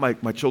about not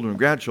my children and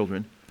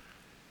grandchildren,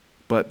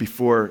 but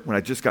when I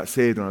just got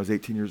saved when I was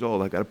 18 years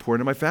old, I got to pour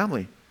into my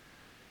family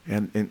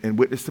and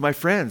witness to my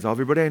friends,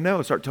 everybody I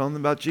know, start telling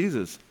them about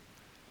Jesus.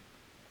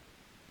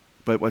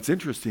 But what's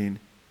interesting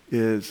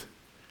is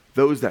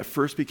those that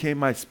first became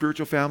my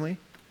spiritual family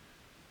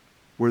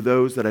were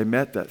those that I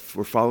met that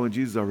were following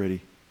Jesus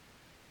already.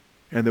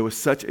 And there was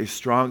such a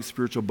strong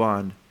spiritual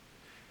bond.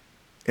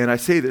 And I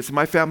say this,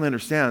 my family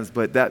understands,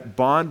 but that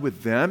bond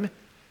with them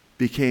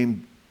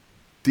became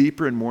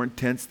deeper and more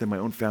intense than my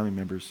own family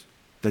members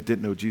that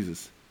didn't know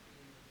Jesus.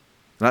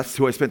 And that's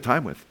who I spent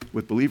time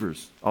with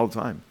believers all the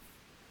time.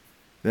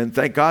 Then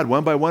thank God,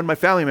 one by one, my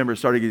family members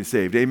started getting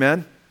saved.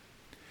 Amen?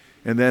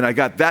 And then I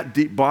got that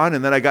deep bond,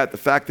 and then I got the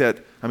fact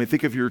that,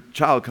 think if your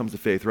child comes to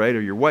faith, right?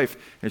 Or your wife,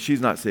 and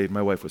she's not saved.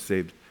 My wife was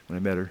saved when I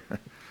met her.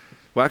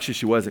 Well, actually,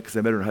 she wasn't, because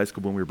I met her in high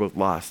school when we were both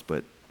lost,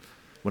 but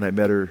when I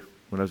met her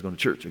when I was going to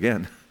church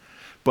again.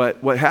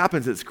 But what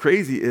happens that's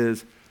crazy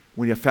is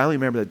when you have a family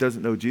member that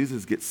doesn't know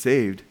Jesus gets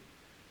saved,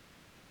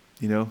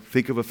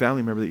 think of a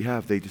family member that you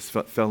have, they just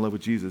fell in love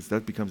with Jesus.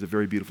 That becomes a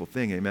very beautiful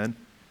thing, amen?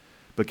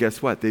 But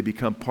guess what? They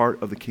become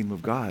part of the kingdom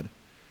of God.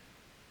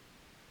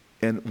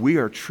 And we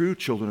are true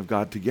children of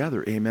God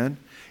together, amen?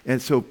 And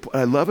so what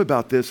I love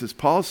about this is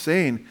Paul's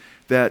saying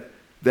that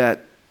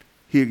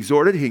he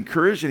exhorted, he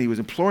encouraged, and he was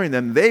imploring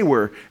them, they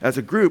were, as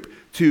a group,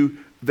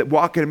 that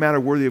walk in a manner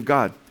worthy of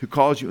God, who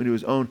calls you into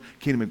his own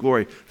kingdom and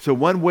glory. So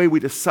one way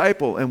we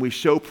disciple and we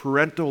show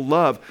parental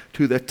love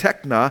to the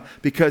tekna,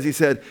 because he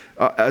said,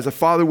 as a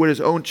father would his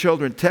own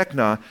children,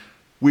 tekna,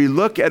 we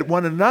look at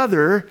one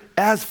another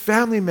as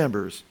family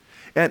members.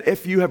 And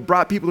if you have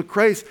brought people to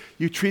Christ,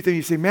 you treat them,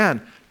 you say,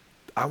 man,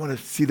 I want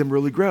to see them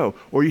really grow.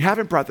 Or you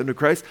haven't brought them to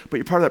Christ, but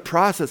you're part of that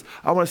process.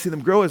 I want to see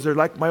them grow as they're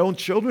like my own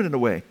children in a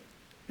way.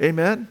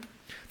 Amen?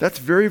 That's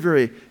very,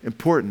 very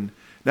important.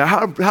 Now,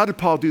 how did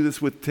Paul do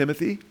this with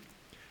Timothy?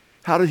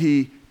 How did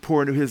he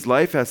pour into his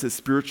life as his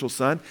spiritual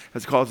son,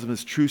 as he calls him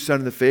his true son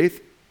in the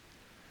faith?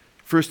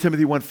 1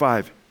 Timothy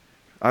 1:5.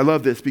 I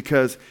love this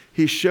because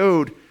he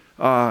showed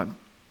a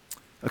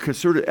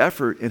concerted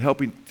effort in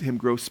helping him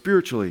grow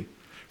spiritually.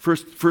 1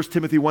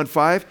 Timothy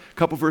 1:5, a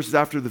couple verses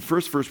after the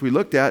first verse we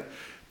looked at.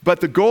 But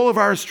the goal of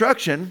our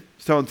instruction,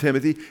 telling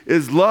Timothy,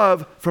 is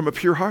love from a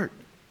pure heart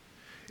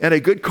and a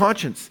good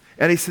conscience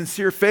and a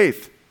sincere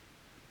faith.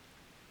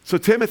 So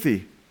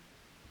Timothy,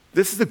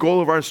 this is the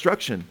goal of our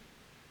instruction.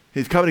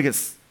 He's coming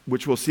against,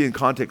 which we'll see in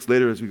context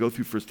later as we go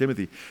through 1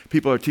 Timothy.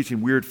 People are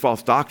teaching weird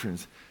false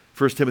doctrines.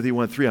 1 Timothy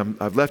 1:3,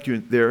 I've left you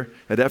there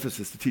at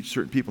Ephesus to teach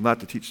certain people, not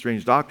to teach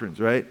strange doctrines,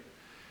 right?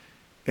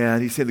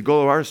 And he's saying the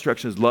goal of our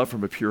instruction is love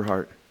from a pure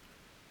heart.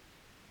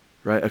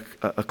 right?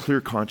 A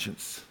clear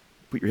conscience.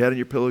 Put your head on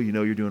your pillow, you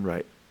know you're doing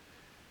right.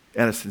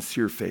 And a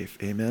sincere faith.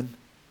 Amen?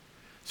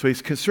 So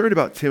he's concerned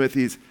about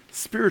Timothy's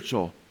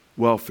spiritual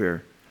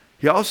welfare.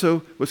 He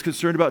also was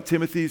concerned about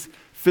Timothy's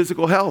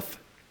physical health.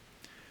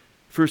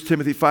 1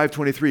 Timothy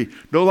 5:23,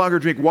 no longer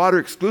drink water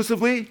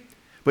exclusively,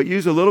 but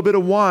use a little bit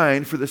of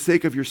wine for the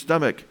sake of your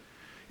stomach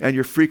and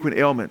your frequent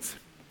ailments.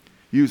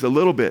 Use a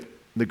little bit.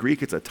 In the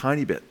Greek, it's a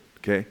tiny bit,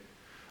 okay?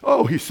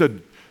 Oh, he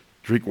said,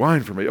 drink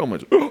wine for my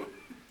ailments.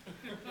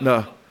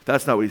 No,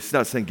 that's not what he's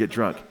not saying, get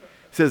drunk.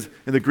 He says,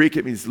 in the Greek,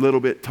 it means a little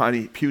bit,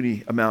 tiny,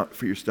 puny amount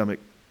for your stomach.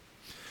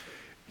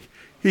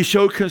 He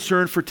showed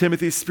concern for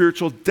Timothy's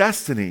spiritual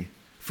destiny.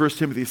 1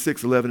 Timothy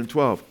 6:11 and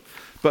 12.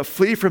 But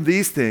flee from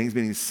these things,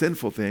 meaning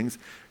sinful things,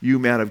 you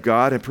man of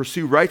God, and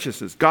pursue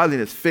righteousness,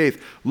 godliness,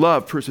 faith,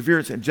 love,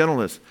 perseverance, and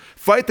gentleness.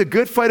 Fight the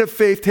good fight of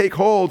faith. Take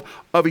hold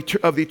of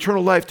the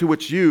eternal life to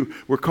which you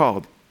were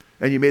called.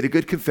 And you made a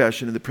good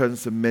confession in the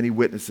presence of many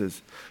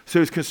witnesses. So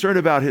he's concerned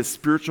about his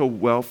spiritual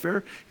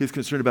welfare. He's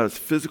concerned about his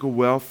physical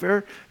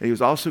welfare. And he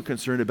was also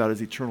concerned about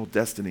his eternal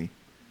destiny.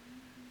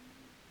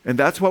 And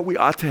that's what we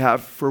ought to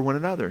have for one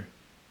another.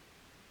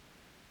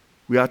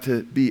 We ought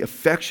to be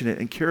affectionate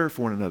and care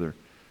for one another,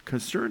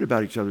 concerned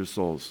about each other's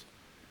souls.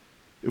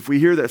 If we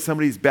hear that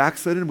somebody's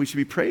backslidden, we should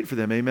be praying for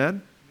them,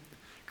 amen?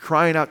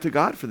 Crying out to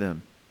God for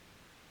them.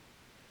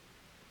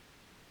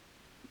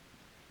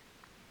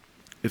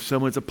 If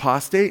someone's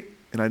apostate,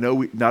 and I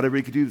know not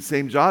everybody can do the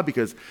same job,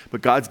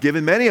 but God's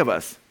given many of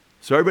us.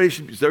 So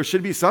there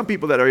should be some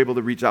people that are able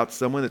to reach out to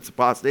someone that's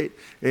apostate,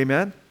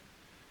 amen?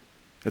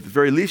 At the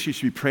very least, you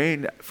should be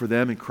praying for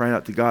them and crying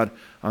out to God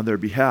on their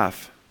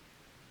behalf.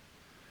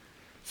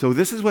 So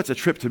this is what's a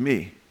trip to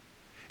me.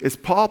 Is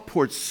Paul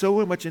poured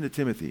so much into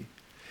Timothy,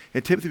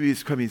 and Timothy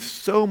was becoming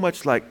so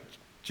much like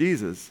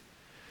Jesus,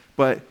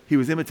 but he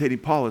was imitating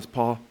Paul as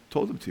Paul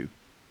told him to.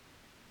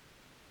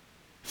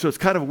 So it's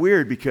kind of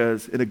weird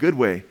because, in a good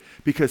way,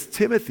 because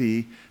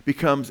Timothy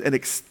becomes an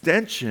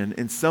extension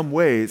in some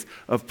ways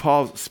of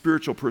Paul's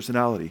spiritual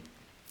personality.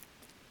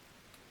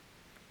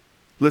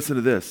 Listen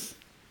to this.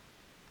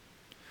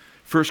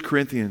 1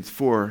 Corinthians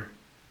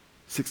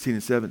 4:16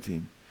 and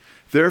 17.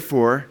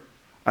 Therefore,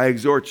 I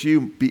exhort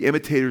you, be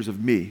imitators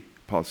of me,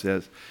 Paul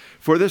says.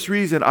 For this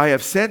reason, I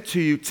have sent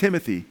to you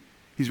Timothy.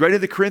 He's writing to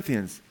the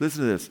Corinthians.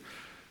 Listen to this.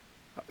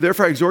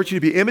 Therefore, I exhort you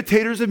to be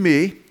imitators of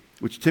me,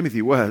 which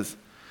Timothy was.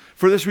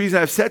 For this reason,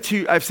 I've sent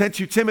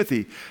you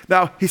Timothy.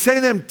 Now, he's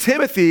sending them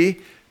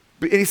Timothy,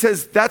 and he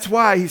says that's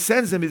why he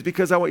sends them is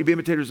because I want you to be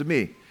imitators of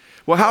me.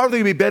 Well, how are they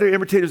going to be better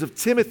imitators of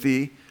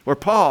Timothy or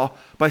Paul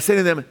by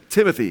sending them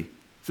Timothy?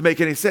 Doesn't make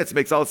any sense. It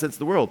makes all the sense in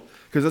the world.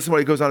 Because listen to what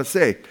he goes on to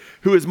say.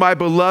 Who is my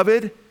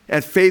beloved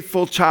and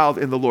faithful child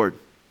in the Lord.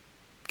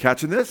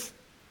 Catching this?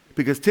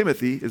 Because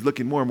Timothy is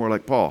looking more and more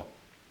like Paul.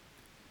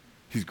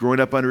 He's growing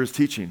up under his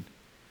teaching.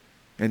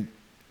 And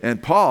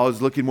Paul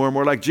is looking more and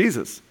more like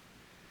Jesus.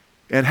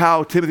 And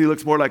how Timothy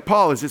looks more like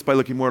Paul is just by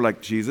looking more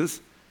like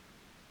Jesus.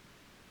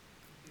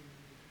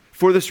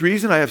 For this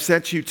reason I have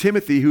sent you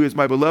Timothy, who is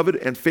my beloved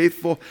and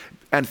faithful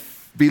and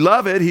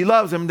beloved. He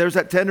loves him. There's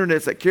that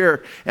tenderness, that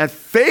care, and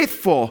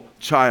faithful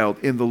child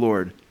in the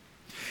Lord.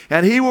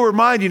 And he will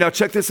remind you, now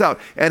check this out,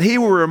 and he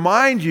will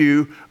remind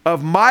you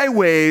of my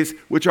ways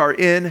which are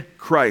in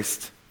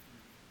Christ.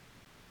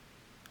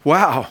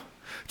 Wow.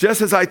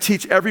 Just as I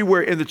teach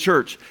everywhere in the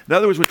church. In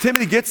other words, when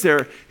Timothy gets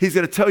there, he's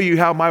going to tell you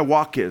how my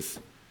walk is.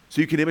 So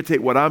you can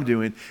imitate what I'm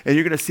doing. And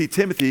you're going to see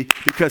Timothy,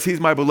 because he's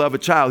my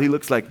beloved child, he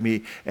looks like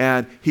me,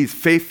 and he's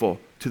faithful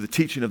to the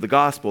teaching of the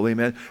gospel,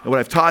 amen? And what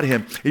I've taught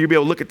him, and you'll be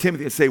able to look at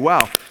Timothy and say,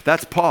 wow,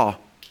 that's Paul.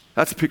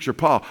 That's a picture of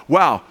Paul.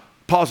 Wow.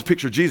 Paul's a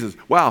picture of Jesus.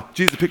 Wow,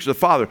 Jesus is a picture of the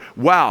Father.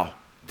 Wow,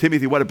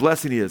 Timothy, what a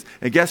blessing he is.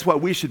 And guess what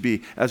we should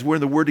be as we're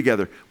in the Word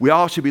together? We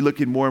all should be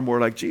looking more and more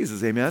like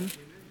Jesus, amen?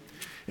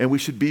 And we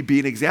should be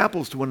being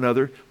examples to one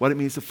another what it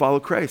means to follow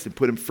Christ and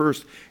put him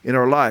first in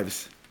our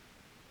lives.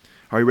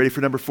 Are you ready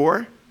for number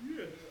 4?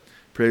 Yes.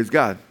 Praise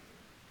God.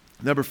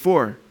 Number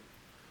 4,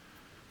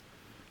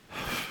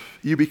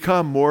 you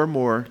become more and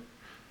more,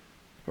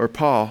 or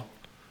Paul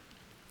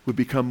would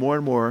become more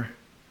and more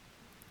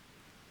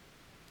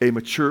a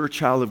mature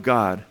child of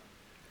God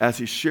as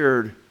he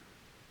shared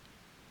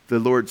the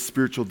Lord's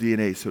spiritual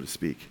DNA, so to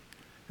speak.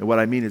 And what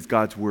I mean is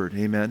God's word,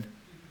 amen?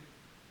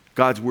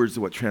 God's word is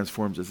what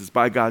transforms us. It's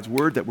by God's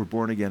word that we're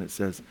born again, it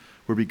says.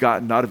 We're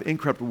begotten not of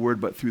incorruptible word,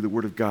 but through the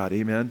word of God,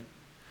 amen?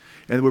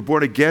 And we're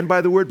born again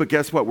by the word, but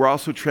guess what? We're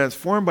also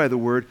transformed by the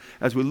word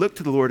as we look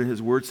to the Lord in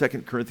his word, 2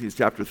 Corinthians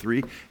chapter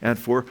 3 and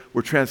 4.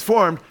 We're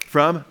transformed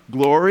from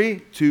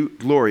glory to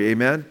glory,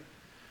 amen?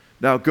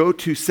 Now go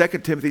to 2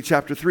 Timothy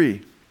chapter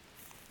 3.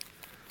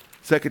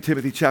 2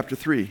 Timothy chapter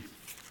 3.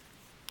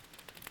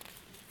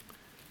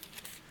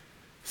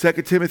 2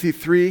 Timothy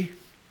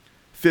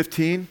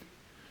 3:15.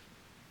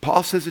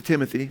 Paul says to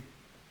Timothy,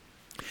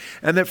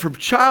 and that from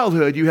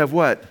childhood you have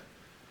what?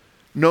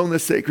 Known the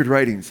sacred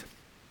writings,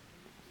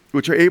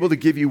 which are able to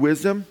give you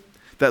wisdom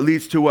that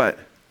leads to what?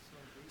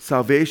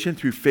 Salvation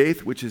through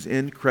faith, which is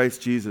in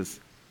Christ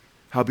Jesus.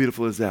 How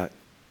beautiful is that?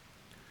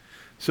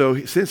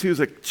 So since he was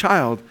a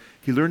child,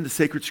 He learned the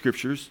sacred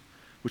scriptures,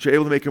 which are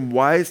able to make him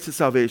wise to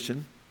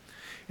salvation.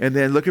 And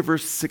then look at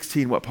verse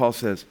 16, what Paul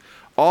says.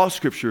 All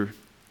scripture.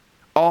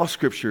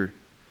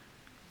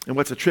 And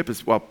what's a trip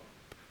is, well,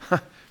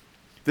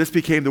 this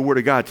became the word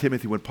of God,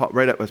 Timothy,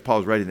 right as Paul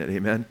was writing it,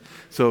 amen?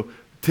 So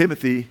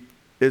Timothy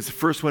is the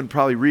first one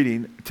probably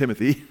reading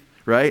Timothy,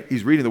 right?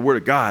 He's reading the word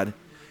of God.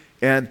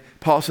 And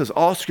Paul says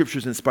all scripture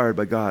is inspired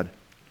by God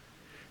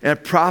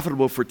and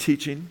profitable for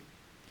teaching,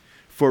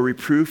 for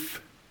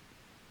reproof,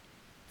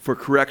 for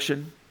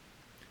correction,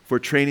 for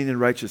training in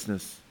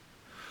righteousness,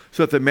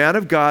 so that the man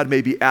of God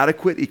may be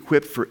adequate,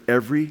 equipped for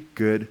every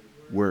good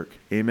work.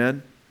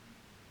 Amen?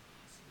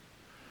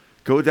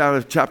 Go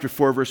down to chapter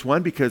 4, verse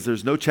 1, because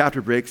there's no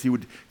chapter breaks.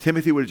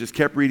 Timothy would have just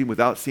kept reading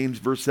without seeing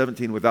verse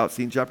 17, without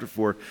seeing chapter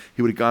 4.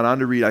 He would have gone on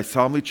to read, I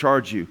solemnly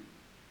charge you,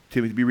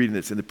 Timothy, be reading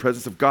this, in the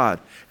presence of God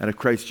and of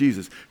Christ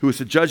Jesus, who is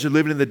to judge the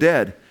living and the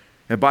dead,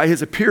 and by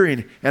his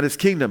appearing and his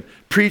kingdom,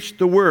 preach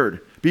the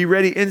word. Be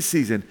ready in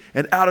season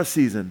and out of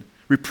season.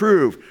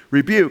 Reprove,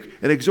 rebuke,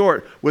 and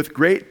exhort with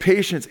great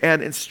patience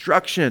and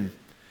instruction.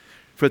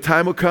 For the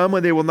time will come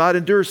when they will not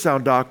endure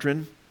sound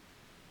doctrine,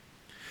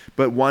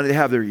 but wanting to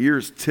have their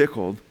ears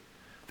tickled,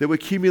 they will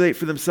accumulate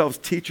for themselves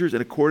teachers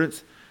in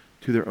accordance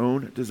to their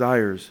own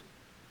desires,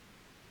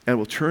 and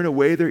will turn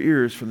away their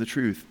ears from the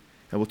truth,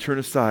 and will turn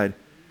aside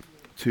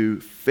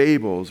to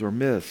fables or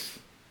myths.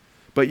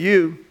 But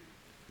you,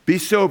 be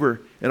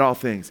sober in all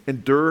things,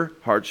 endure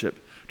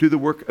hardship, do the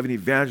work of an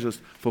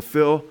evangelist,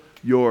 fulfill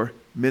your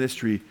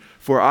ministry.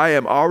 For I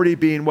am already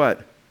being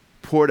what?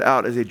 Poured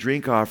out as a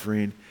drink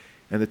offering,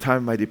 and the time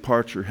of my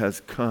departure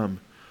has come.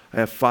 I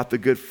have fought the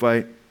good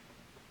fight.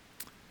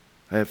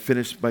 I have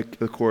finished the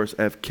course.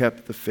 I have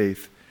kept the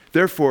faith.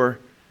 Therefore,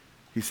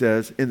 he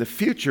says, in the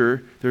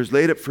future, there's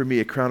laid up for me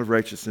a crown of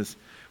righteousness,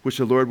 which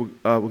the Lord,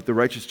 the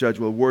righteous judge,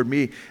 will award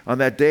me on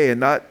that day, and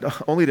not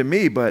only to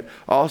me, but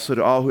also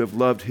to all who have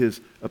loved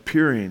his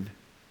appearing.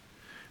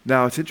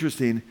 Now, it's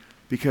interesting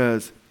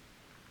because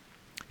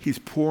he's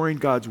pouring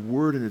God's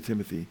word into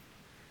Timothy.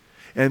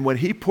 And when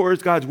he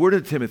pours God's word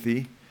into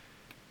Timothy,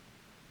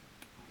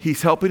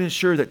 he's helping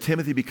ensure that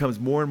Timothy becomes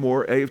more and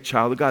more a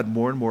child of God,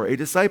 more and more a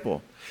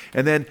disciple.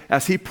 And then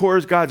as he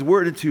pours God's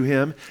word into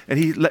him, and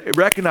he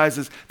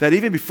recognizes that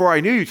even before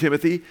I knew you,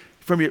 Timothy,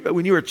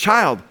 when you were a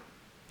child,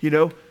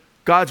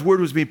 God's word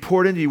was being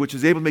poured into you, which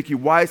is able to make you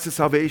wise to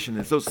salvation.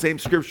 It's those same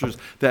scriptures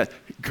that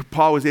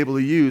Paul was able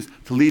to use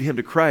to lead him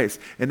to Christ.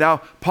 And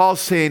now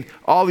Paul's saying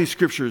all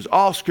scripture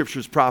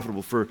is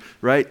profitable for,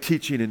 right,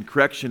 teaching and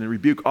correction and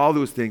rebuke, all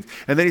those things.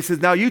 And then he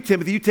says, now you,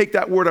 Timothy, you take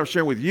that word I'm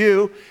sharing with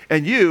you,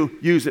 and you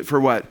use it for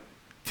what?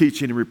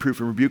 Teaching and reproof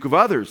and rebuke of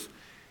others.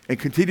 And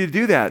continue to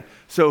do that.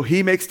 So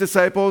he makes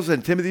disciples,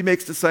 and Timothy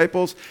makes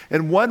disciples.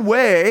 And one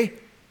way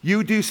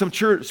you do some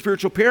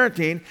spiritual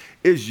parenting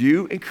is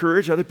you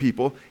encourage other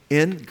people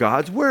in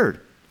God's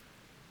word.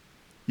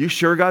 You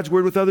share God's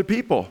word with other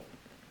people.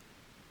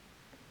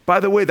 By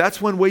the way, that's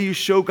one way you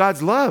show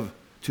God's love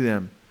to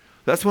them.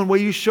 That's one way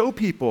you show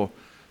people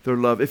their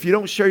love. If you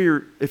don't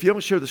share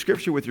the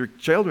scripture with your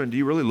children, do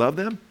you really love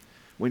them?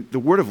 When the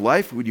word of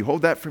life, would you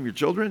hold that from your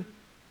children?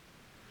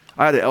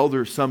 I had an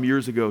elder several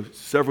years ago,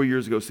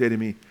 say to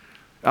me,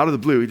 out of the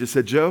blue, he just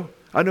said, Joe,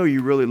 I know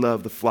you really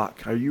love the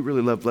flock. Or you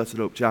really love Blessed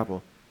Hope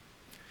Chapel.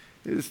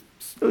 It's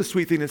a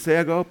sweet thing to say.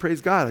 I go, oh,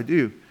 praise God, I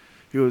do.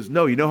 He goes,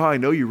 no, you know how I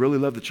know you really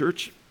love the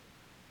church?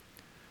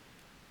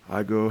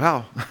 I go,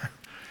 how?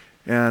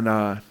 And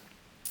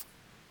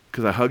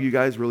because I hug you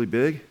guys really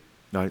big?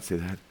 No, I didn't say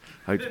that.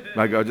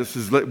 I go, just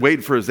was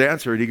waiting for his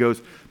answer. And he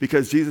goes,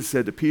 because Jesus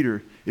said to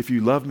Peter, if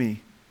you love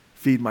me,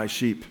 feed my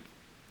sheep.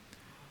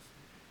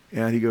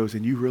 And he goes,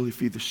 and you really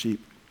feed the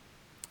sheep.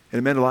 And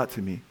it meant a lot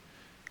to me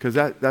because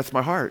that's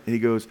my heart. And he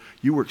goes,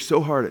 you work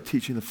so hard at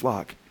teaching the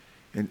flock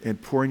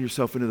and pouring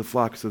yourself into the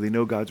flock so they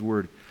know God's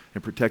word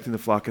and protecting the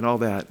flock and all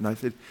that. And I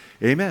said,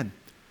 amen.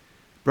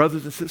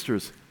 Brothers and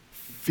sisters,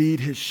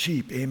 feed his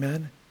sheep,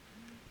 amen.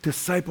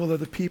 Disciple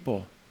other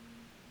people.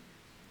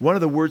 One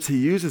of the words he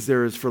uses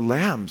there is for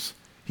lambs.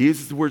 He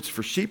uses the words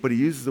for sheep, but he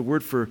uses the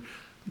word for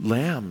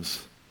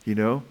lambs,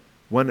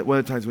 One of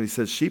the times when he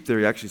says sheep there,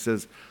 he actually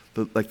says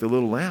like the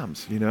little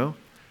lambs,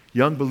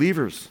 Young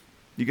believers.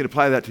 You can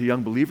apply that to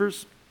young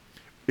believers,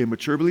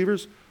 immature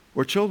believers,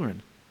 or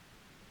children.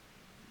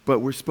 But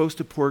we're supposed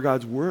to pour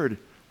God's word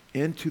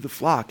into the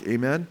flock,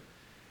 amen?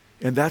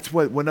 And that's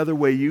one other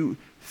way you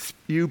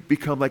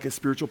become like a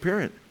spiritual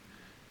parent,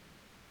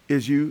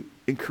 is you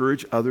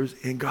encourage others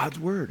in God's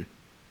word.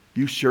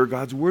 You share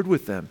God's word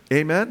with them,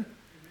 amen?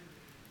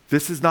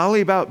 This is not only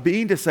about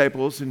being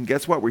disciples, and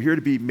guess what? We're here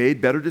to be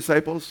made better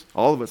disciples,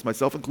 all of us,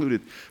 myself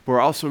included, but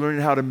we're also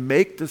learning how to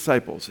make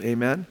disciples,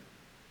 amen?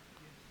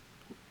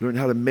 Learn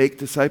how to make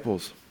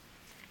disciples.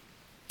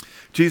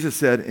 Jesus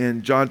said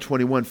in John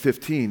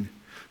 21:15,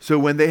 so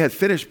when they had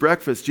finished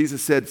breakfast,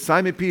 Jesus said,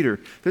 Simon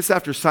Peter, this is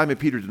after Simon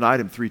Peter denied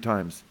him 3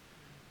 times.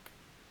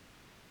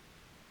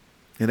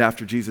 And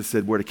after Jesus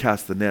said where to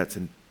cast the nets,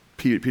 and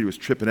Peter was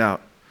tripping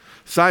out.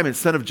 Simon,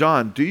 son of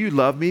John, do you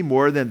love me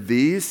more than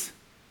these?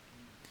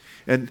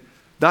 And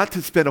Not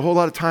to spend a whole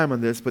lot of time on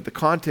this, but the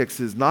context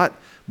is not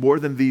more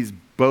than these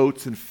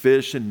boats and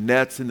fish and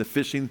nets and the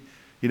fishing.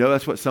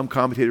 That's what some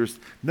commentators,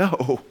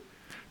 no.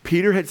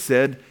 Peter had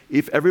said,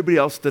 if everybody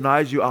else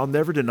denies you, I'll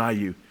never deny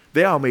you.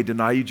 They all may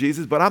deny you,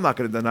 Jesus, but I'm not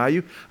going to deny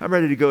you. I'm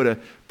ready to go to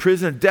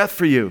prison and death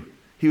for you.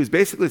 He was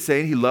basically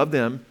saying he loved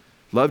them,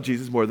 loved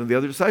Jesus more than the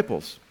other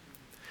disciples.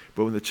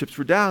 But when the chips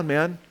were down,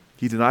 man,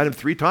 he denied him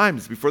 3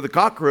 times before the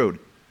cock crowed.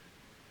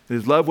 And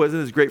his love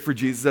wasn't as great for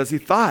Jesus as he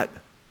thought.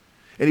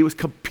 And he was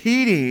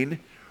competing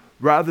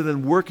rather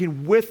than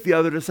working with the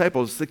other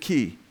disciples. It's the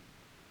key.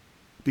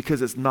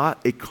 Because it's not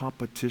a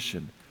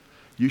competition.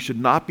 You should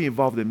not be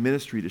involved in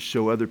ministry to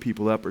show other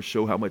people up or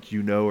show how much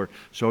you know or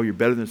show you're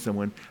better than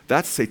someone.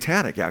 That's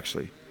satanic,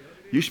 actually.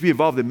 You should be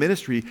involved in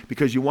ministry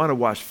because you want to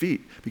wash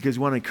feet, because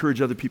you want to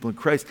encourage other people in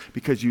Christ,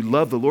 because you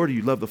love the Lord and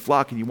you love the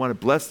flock and you want to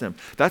bless them.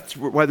 That's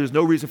why there's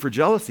no reason for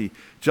jealousy.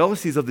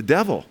 Jealousy is of the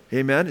devil.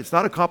 Amen? It's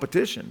not a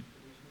competition.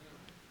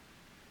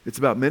 It's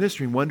about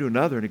ministering one to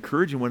another and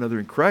encouraging one another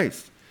in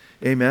Christ.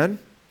 Amen?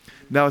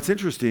 Now, it's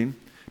interesting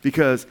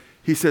because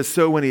he says,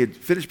 so when he had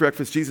finished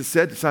breakfast, Jesus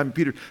said to Simon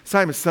Peter,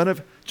 Simon, son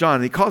of John,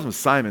 and he calls him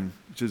Simon,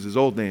 which is his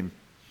old name.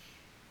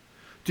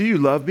 Do you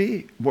love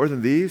me more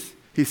than these?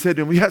 He said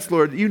to him, yes,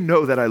 Lord, you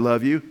know that I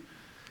love you.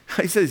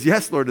 He says,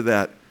 yes, Lord, to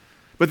that.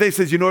 But then he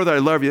says, you know that I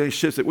love you. And he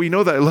shifts it. Well, you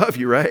know that I love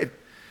you, right?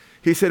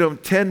 He said to him,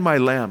 tend my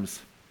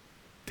lambs.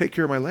 Take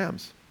care of my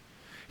lambs.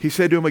 He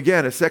said to him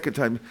again a second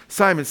time,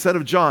 Simon, son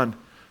of John,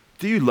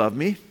 do you love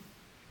me?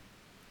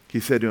 He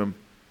said to him,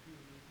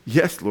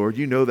 yes, Lord,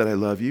 you know that I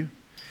love you.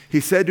 He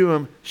said to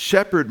him,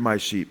 shepherd my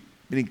sheep,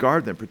 meaning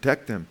guard them,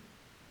 protect them.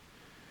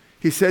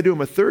 He said to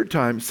him a third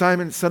time,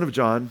 Simon, son of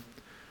John,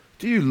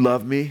 do you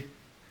love me?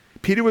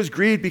 Peter was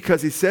grieved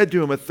because he said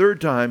to him a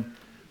third time,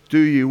 do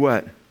you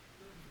what?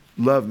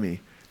 Love me.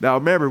 Now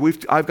remember,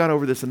 I've gone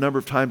over this a number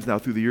of times now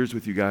through the years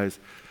with you guys.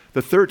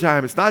 The third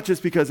time, it's not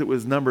just because it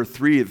was number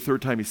 3, the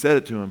third time he said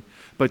it to him,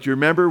 but you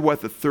remember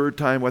what the third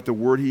time, what the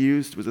word he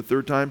used was the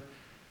third time?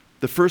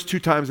 The first 2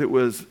 times it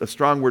was a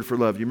strong word for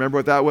love. You remember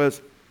what that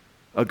was?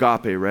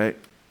 Agape, right?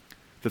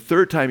 The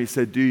third time he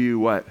said, do you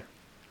what?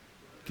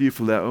 Do you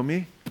phileo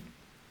me?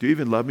 Do you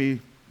even love me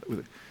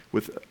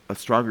with a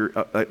stronger,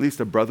 at least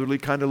a brotherly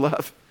kind of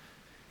love?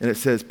 And it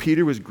says,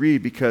 Peter was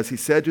grieved because he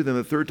said to them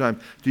the third time,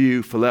 do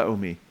you phileo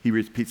me? He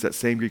repeats that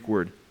same Greek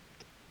word.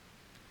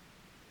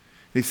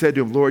 He said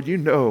to him, Lord, you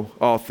know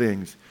all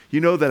things.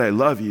 You know that I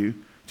love you.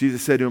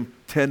 Jesus said to him,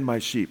 tend my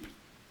sheep.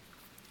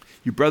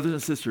 You brothers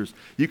and sisters,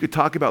 you could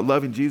talk about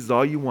loving Jesus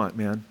all you want,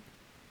 man.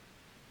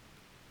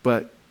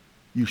 But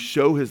you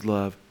show his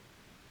love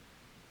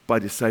by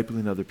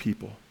discipling other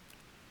people,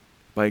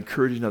 by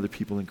encouraging other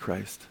people in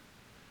Christ,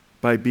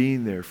 by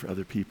being there for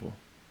other people,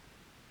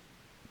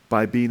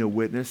 by being a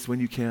witness when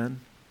you can.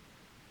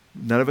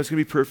 None of us can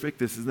be perfect.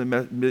 This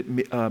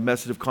isn't a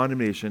message of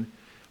condemnation.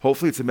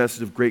 Hopefully it's a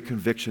message of great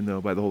conviction, though,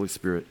 by the Holy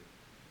Spirit.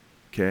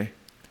 Okay?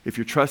 If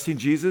you're trusting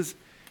Jesus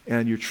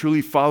and you're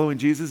truly following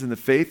Jesus in the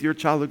faith, you're a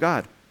child of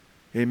God.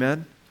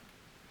 Amen?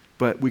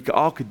 But we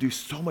all could do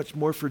so much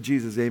more for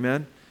Jesus.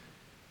 Amen?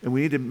 And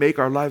we need to make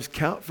our lives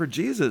count for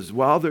Jesus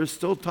while there's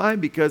still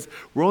time, because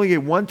we're only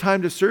getting one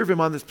time to serve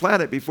him on this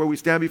planet before we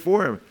stand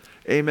before him.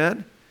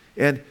 Amen?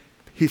 And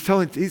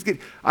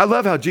I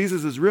love how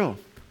Jesus is real.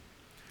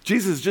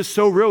 Jesus is just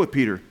so real with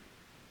Peter.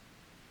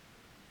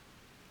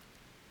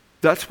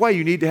 That's why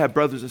you need to have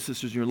brothers and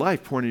sisters in your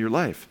life, pouring in your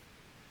life.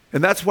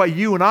 And that's why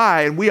you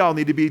and we all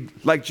need to be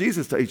like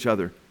Jesus to each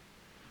other.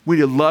 We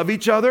need to love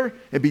each other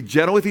and be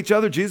gentle with each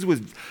other. Jesus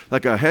was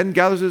like a hen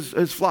gathers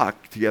his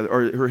flock together,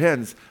 or her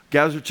hens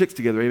gathers her chicks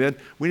together. Amen.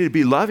 We need to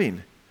be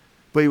loving.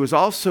 But he was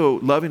also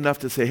loving enough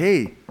to say,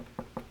 hey,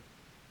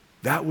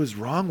 that was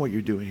wrong what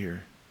you're doing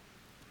here.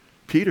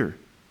 Peter,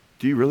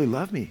 do you really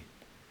love me?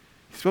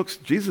 Folks,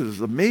 Jesus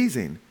is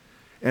amazing.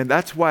 And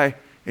that's why,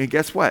 and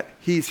guess what?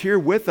 He's here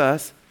with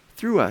us,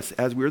 through us,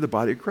 as we're the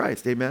body of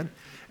Christ. Amen.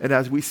 And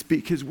as we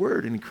speak his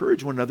word and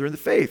encourage one another in the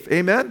faith.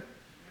 Amen.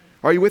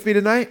 Are you with me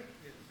tonight?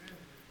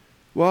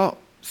 Well,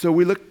 so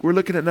we're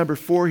looking at number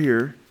 4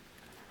 here,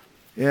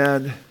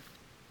 and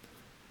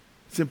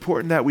it's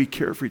important that we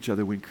care for each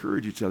other, we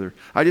encourage each other.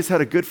 I just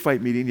had a Good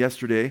Fight meeting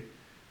yesterday,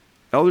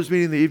 elders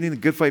meeting in the evening, the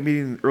Good Fight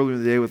meeting earlier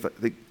in the day with I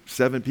think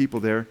 7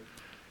 people there,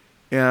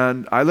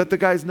 and I let the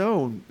guys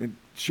know and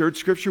shared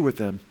scripture with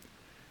them.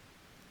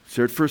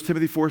 Shared 1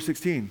 Timothy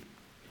 4:16.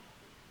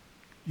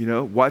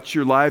 Watch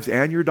your lives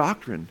and your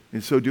doctrine.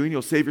 In so doing,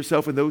 you'll save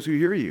yourself and those who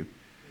hear you.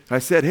 I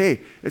said,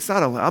 hey,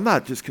 I'm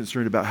not just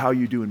concerned about how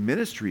you do in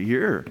ministry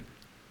here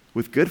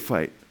with Good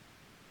Fight.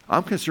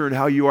 I'm concerned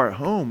how you are at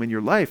home in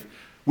your life.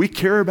 We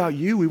care about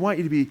you. We want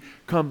you to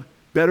become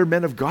better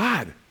men of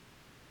God.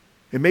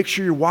 And make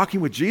sure you're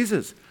walking with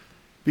Jesus.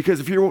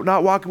 Because if you're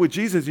not walking with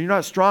Jesus and you're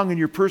not strong in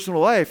your personal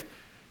life,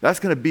 that's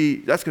going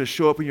to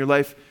show up in your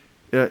life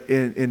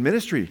in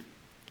ministry.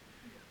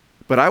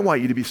 But I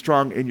want you to be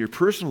strong in your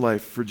personal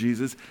life for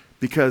Jesus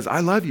because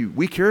I love you.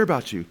 We care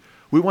about you.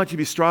 We want you to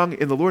be strong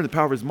in the Lord and the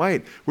power of his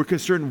might. We're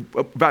concerned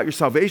about your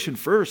salvation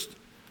first.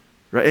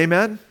 Right?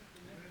 Amen?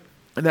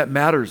 And that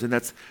matters, and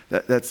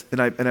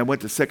I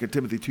went to 2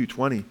 Timothy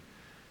 2:20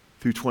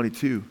 through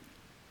 22,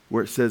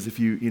 where it says if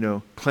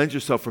you cleanse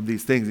yourself from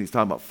these things, and he's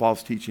talking about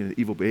false teaching and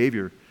evil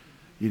behavior,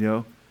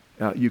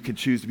 you can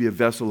choose to be a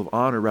vessel of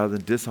honor rather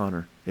than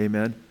dishonor.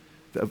 Amen.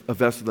 A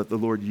vessel that the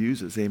Lord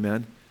uses.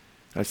 Amen.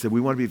 I said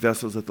we want to be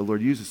vessels that the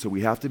Lord uses, so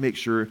we have to make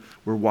sure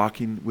we're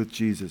walking with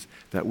Jesus,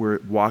 that we're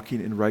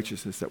walking in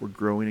righteousness, that we're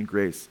growing in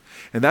grace.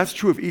 And that's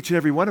true of each and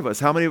every one of us.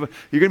 How many of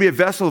you're going to be a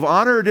vessel of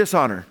honor or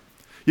dishonor?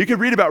 You can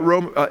read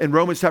about in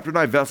Romans chapter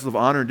 9, vessels of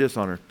honor and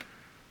dishonor.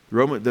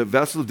 The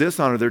vessels of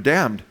dishonor, they're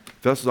damned.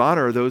 Vessels of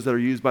honor are those that are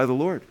used by the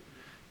Lord.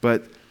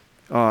 But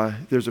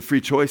there's a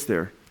free choice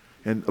there.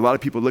 And a lot of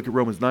people look at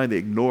Romans 9, they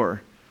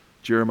ignore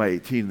Jeremiah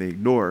 18, they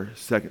ignore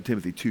 2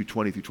 Timothy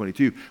 2:20 through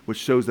 22, which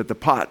shows that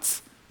the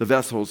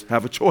vessels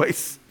have a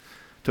choice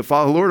to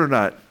follow the Lord or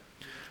not.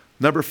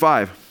 Number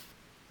 5,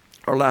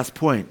 our last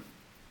point.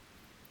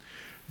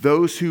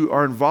 Those who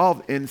are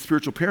involved in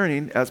spiritual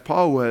parenting, as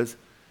Paul was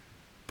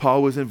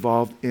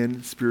involved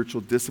in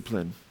spiritual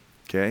discipline,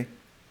 okay?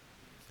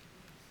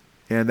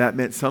 And that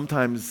meant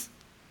sometimes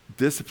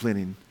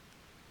disciplining.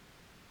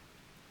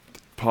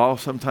 Paul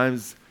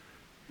sometimes,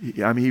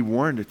 he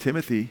warned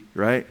Timothy,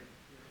 right?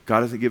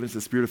 God hasn't given us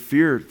the spirit of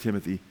fear,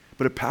 Timothy,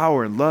 but of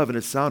power and love and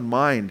a sound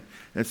mind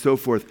and so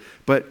forth.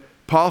 But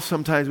Paul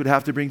sometimes would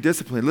have to bring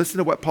discipline. Listen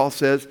to what Paul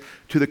says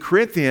to the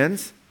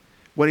Corinthians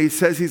when he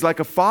says he's like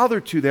a father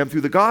to them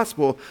through the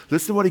gospel.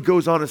 Listen to what he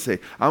goes on to say.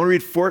 I want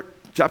to read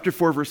chapter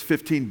 4, verse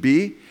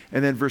 15b,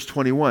 and then verse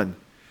 21.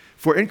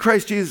 For in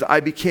Christ Jesus, I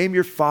became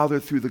your father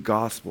through the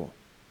gospel.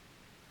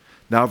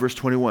 Now, verse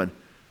 21.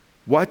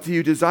 What do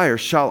you desire?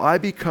 Shall I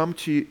come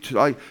to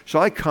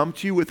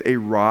you with a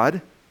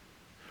rod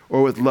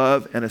or with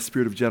love and a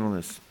spirit of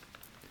gentleness?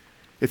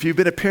 If you've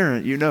been a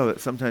parent, you know that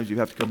sometimes you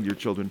have to come to your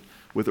children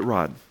with a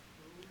rod.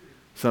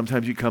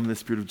 Sometimes you come in the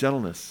spirit of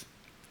gentleness.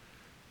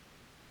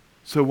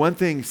 So one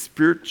thing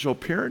spiritual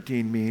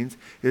parenting means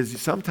is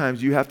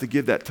sometimes you have to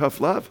give that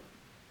tough love.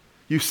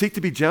 You seek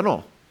to be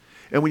gentle.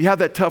 And when you have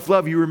that tough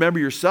love, you remember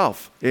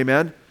yourself,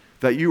 amen?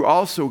 That you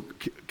also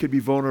could be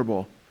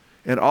vulnerable.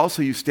 And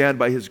also you stand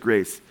by his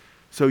grace.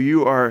 So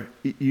you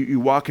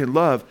walk in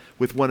love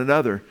with one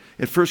another.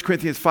 In 1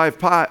 Corinthians 5,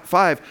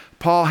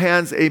 Paul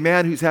hands a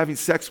man who's having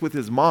sex with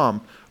his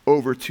mom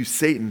over to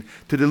Satan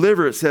to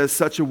deliver, it says,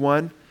 such a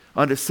one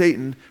unto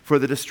Satan for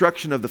the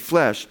destruction of the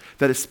flesh,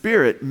 that a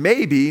spirit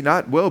may be,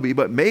 not will be,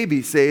 but may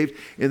be saved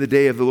in the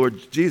day of the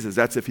Lord Jesus.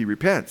 That's if he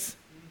repents.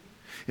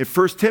 In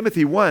 1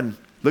 Timothy 1,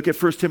 look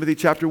at 1 Timothy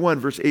chapter 1,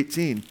 verse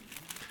 18.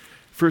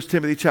 1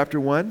 Timothy chapter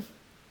 1,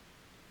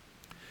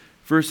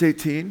 verse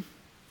 18.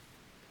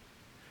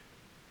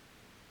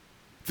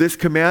 This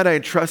command I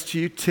entrust to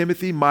you,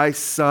 Timothy, my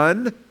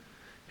son.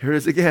 Here it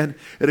is again.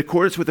 In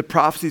accordance with the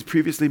prophecies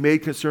previously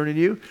made concerning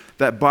you,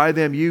 that by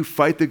them you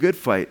fight the good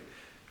fight.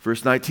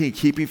 Verse 19,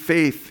 keeping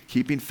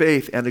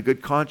faith and a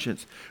good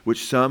conscience,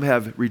 which some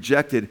have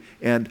rejected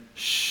and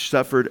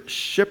suffered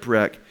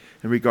shipwreck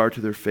in regard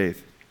to their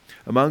faith.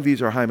 Among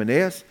these are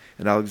Hymenaeus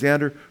and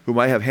Alexander, whom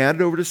I have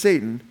handed over to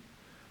Satan,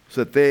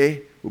 so that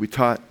they will be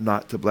taught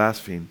not to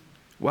blaspheme.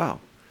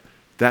 Wow.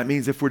 That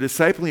means if we're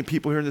discipling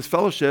people here in this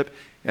fellowship,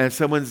 and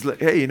someone's like,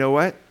 hey, you know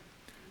what?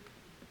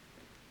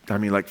 I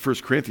mean, like 1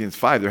 Corinthians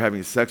 5, they're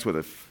having sex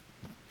with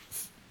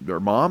their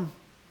mom.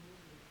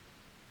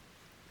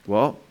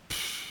 Well,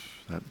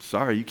 I'm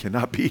sorry, you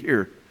cannot be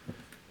here.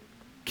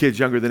 Kids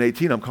younger than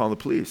 18, I'm calling the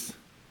police.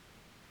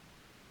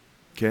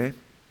 Okay?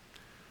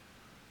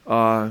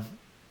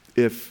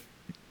 If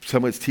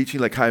someone's teaching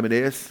like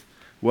Hymenaeus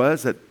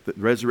was, that the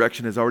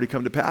resurrection has already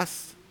come to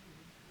pass,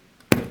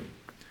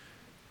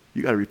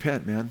 you got to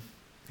repent, man,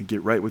 and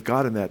get right with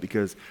God in that,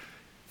 because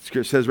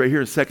Scripture says right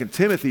here in 2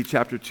 Timothy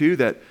chapter 2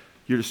 that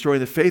you're destroying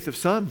the faith of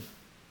some.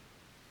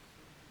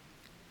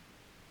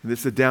 And this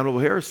is a damnable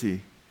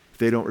heresy. If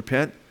they don't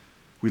repent,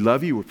 we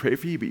love you, we'll pray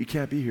for you, but you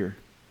can't be here.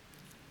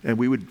 And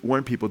we would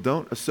warn people,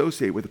 don't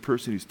associate with a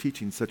person who's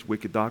teaching such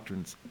wicked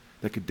doctrines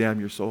that could damn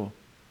your soul.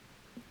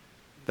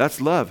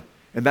 That's love.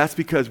 And that's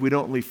because we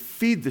don't only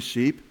feed the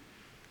sheep.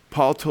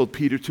 Paul told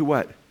Peter to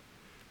what?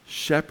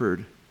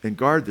 Shepherd and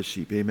guard the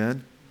sheep.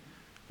 Amen?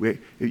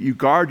 You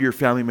guard your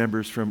family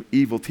members from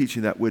evil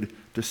teaching that would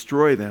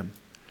destroy them.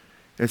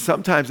 And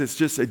sometimes it's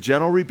just a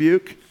gentle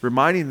rebuke,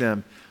 reminding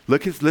them.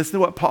 Listen to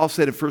what Paul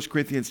said in 1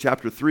 Corinthians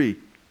chapter 3,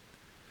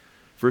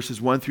 verses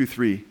 1 through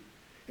 3.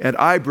 And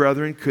I,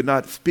 brethren, could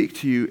not speak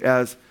to you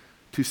as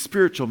to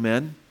spiritual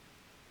men,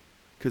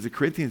 because the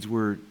Corinthians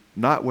were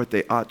not what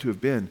they ought to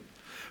have been,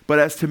 but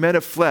as to men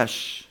of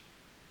flesh,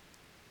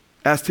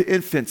 as to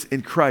infants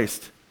in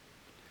Christ.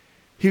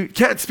 He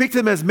can't speak to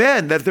them as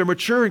men, that they're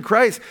mature in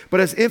Christ, but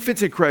as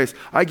infants in Christ.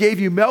 I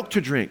gave you milk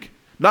to drink,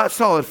 not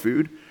solid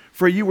food,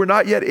 for you were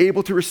not yet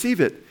able to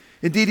receive it.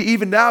 Indeed,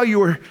 even now you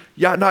are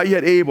not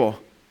yet able.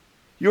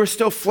 You are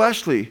still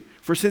fleshly,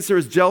 for since there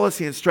is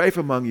jealousy and strife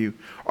among you,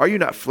 are you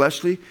not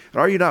fleshly?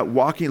 And are you not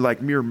walking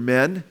like mere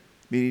men?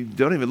 Meaning you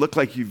don't even look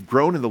like you've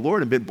grown in the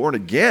Lord and been born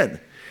again.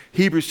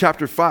 Hebrews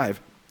chapter 5.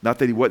 Not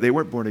that they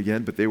weren't born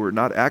again, but they were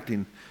not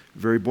acting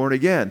very born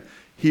again.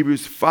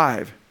 Hebrews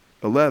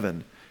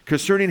 5:11.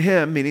 Concerning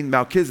him, meaning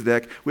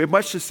Melchizedek, we have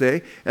much to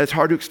say, and it's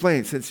hard to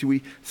explain since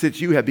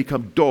you have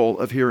become dull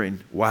of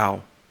hearing.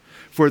 Wow.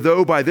 For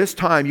though by this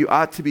time you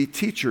ought to be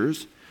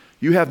teachers,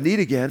 you have need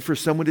again for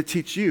someone to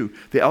teach you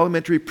the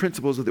elementary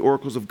principles of the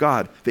oracles of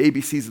God, the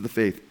ABCs of the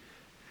faith. It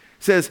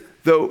says,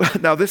 though,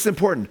 now this is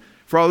important,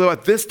 for although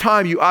at this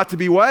time you ought to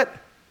be what?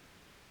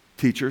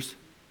 Teachers.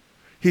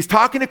 He's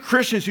talking to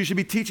Christians who should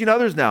be teaching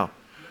others now.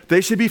 They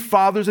should be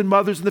fathers and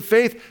mothers in the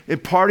faith,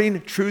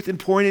 imparting truth and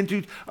pointing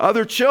to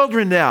other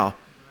children now.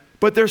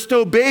 But they're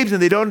still babes and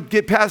they don't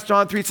get past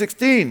John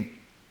 3:16.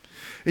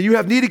 And you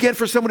have need again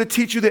for someone to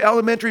teach you the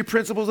elementary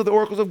principles of the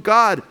oracles of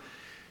God.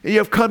 And you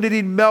have come to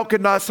need milk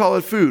and not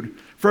solid food.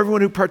 For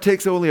everyone who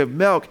partakes only of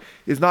milk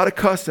is not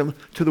accustomed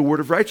to the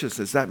word of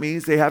righteousness. That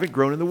means they haven't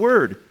grown in the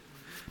word.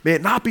 May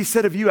it not be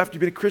said of you after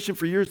you've been a Christian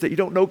for years that you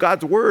don't know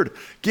God's word.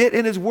 Get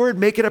in his word,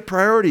 make it a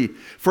priority.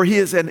 For he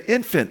is an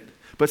infant.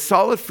 But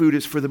solid food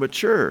is for the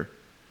mature,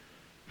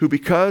 who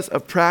because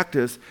of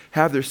practice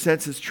have their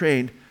senses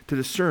trained to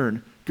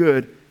discern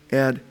good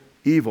and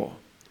evil.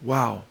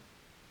 Wow.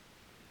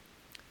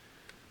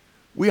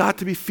 We ought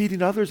to be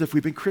feeding others if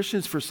we've been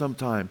Christians for some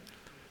time.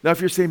 Now, if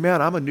you're saying,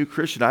 man, I'm a new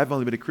Christian, I've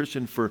only been a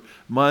Christian for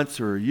months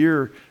or a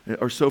year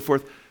or so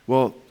forth,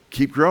 well,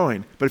 keep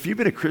growing. But if you've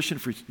been a Christian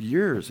for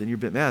years and you've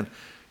been, man,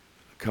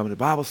 coming to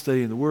Bible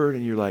study and the Word,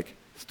 and you're like,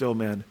 still,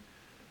 man,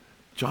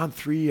 John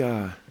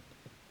 3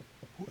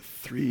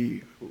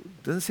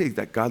 doesn't say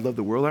that God loved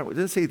the world. It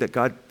doesn't say that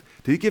God,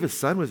 did he give his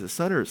son? Was it his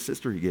son or his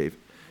sister he gave?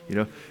 You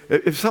know,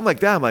 if something like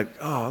that, I'm like,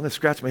 oh, I'm going to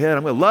scratch my head.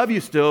 I'm going to love you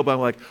still, but I'm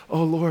like,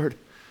 oh, Lord.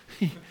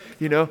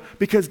 You know,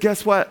 because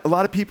guess what? A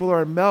lot of people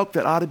are on milk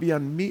that ought to be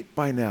on meat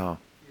by now.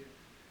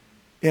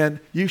 And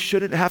you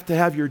shouldn't have to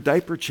have your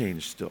diaper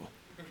changed still.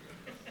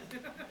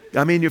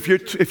 I mean, if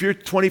you're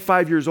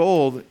 25 years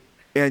old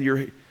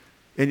and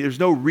there's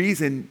no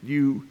reason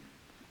you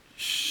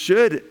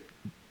should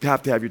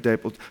have to have your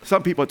diaper.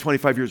 Some people at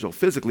 25 years old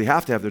physically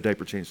have to have their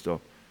diaper changed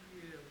still.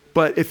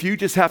 But if you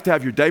just have to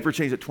have your diaper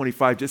changed at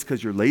 25 just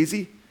because you're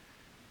lazy,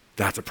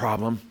 that's a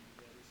problem.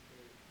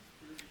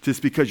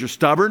 Just because you're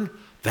stubborn,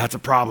 that's a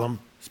problem,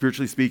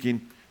 spiritually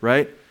speaking,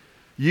 right?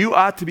 You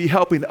ought to be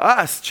helping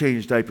us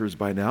change diapers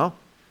by now.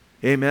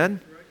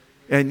 Amen?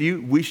 And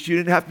you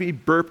shouldn't have to be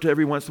burped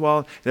every once in a while.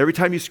 And every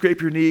time you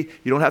scrape your knee,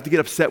 you don't have to get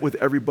upset with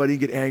everybody and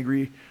get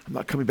angry. I'm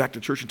not coming back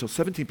to church until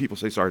 17 people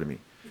say sorry to me.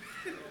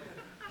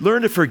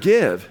 Learn to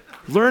forgive.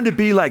 Learn to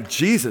be like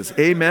Jesus.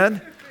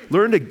 Amen?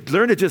 Learn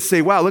to just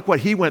say, wow, look what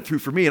he went through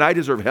for me, and I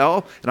deserve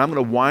hell, and I'm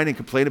going to whine and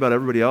complain about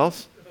everybody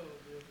else.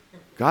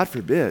 God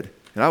forbid.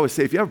 And I always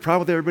say, if you have a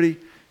problem with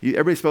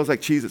everybody smells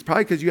like cheese, it's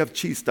probably because you have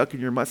cheese stuck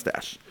in your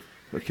mustache.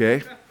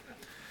 Okay?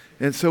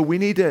 And so we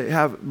need to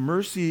have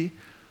mercy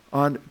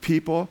on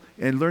people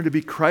and learn to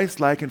be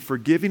Christ-like and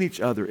forgiving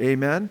each other.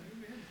 Amen?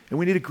 And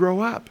we need to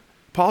grow up.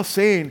 Paul's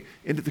saying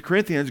into the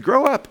Corinthians,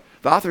 grow up.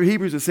 The author of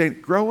Hebrews is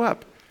saying, grow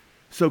up.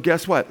 So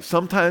guess what?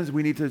 Sometimes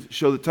we need to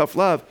show the tough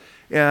love.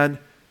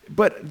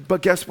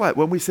 But guess what?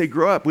 When we say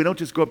grow up, we don't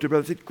just go up to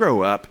brothers and say,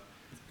 grow up.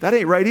 That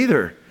ain't right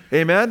either.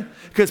 Amen?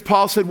 Because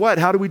Paul said what?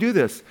 How do we do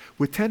this?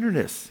 With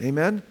tenderness.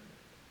 Amen?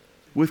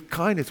 With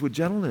kindness, with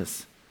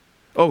gentleness.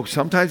 Oh,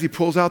 sometimes he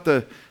pulls out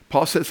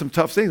Paul says some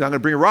tough things. I'm going to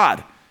bring a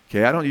rod.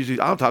 Okay, I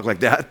don't talk like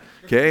that.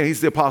 Okay,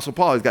 he's the Apostle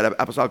Paul. He's got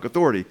apostolic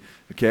authority.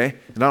 Okay,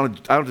 and I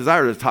don't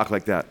desire to talk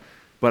like that.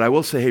 But I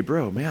will say, hey,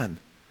 bro, man,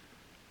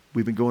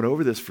 we've been going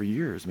over this for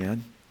years,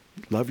 man.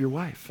 Love your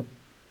wife.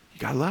 You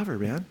got to love her,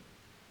 man.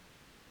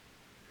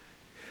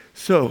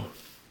 So,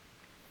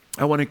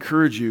 I want to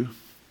encourage you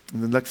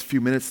in the next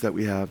few minutes that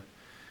we have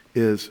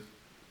is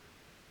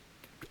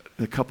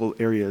a couple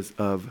areas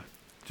of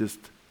just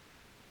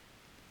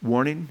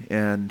warning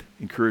and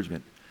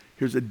encouragement.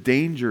 Here's a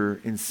danger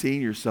in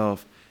seeing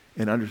yourself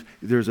and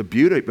there's a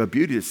beauty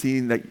to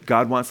seeing that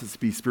God wants us to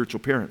be spiritual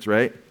parents,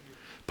 right?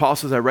 Paul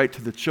says, I write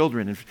to the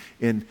children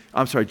in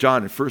 1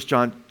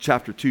 John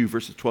chapter 2,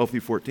 verses 12 through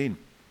 14.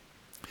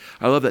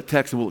 I love that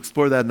text, and we'll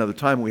explore that another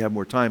time when we have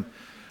more time.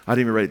 I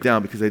didn't even write it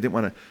down because I didn't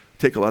want to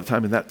take a lot of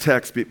time in that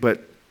text,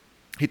 but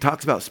he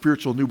talks about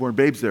spiritual newborn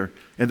babes there,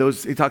 and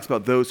he talks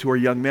about those who are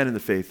young men in the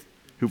faith,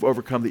 who've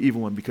overcome the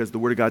evil one because the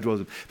word of God dwells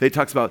in them. Then he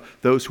talks about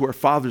those who are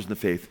fathers in the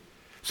faith.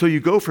 So you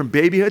go from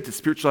babyhood to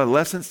spiritual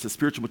adolescence to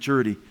spiritual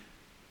maturity.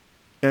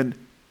 And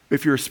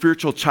if you're a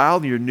spiritual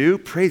child and you're new,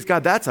 praise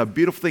God, that's a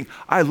beautiful thing.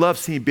 I love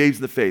seeing babes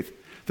in the faith.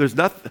 There's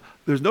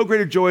no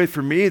greater joy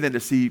for me than to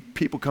see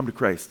people come to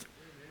Christ.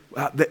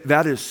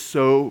 That is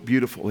so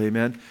beautiful,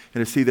 amen?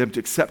 And to see them to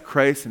accept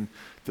Christ and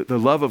the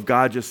love of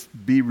God just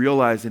be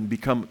realized and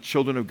become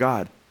children of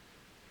God,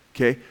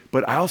 okay?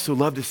 But I also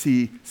love to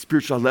see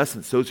spiritual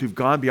adolescents, those who've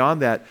gone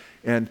beyond that,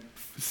 and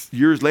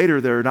years later,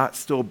 they're not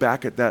still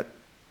back at that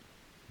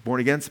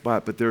born-again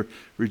spot, but they're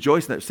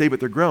rejoicing that they're saved, but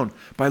they're grown.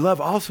 But I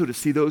love also to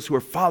see those who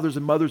are fathers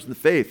and mothers in the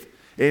faith,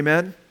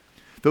 amen?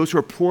 Those who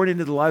are pouring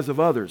into the lives of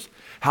others.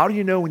 How do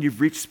you know when you've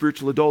reached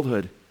spiritual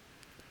adulthood?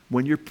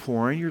 When you're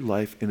pouring your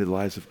life into the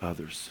lives of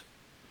others.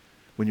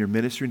 When you're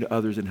ministering to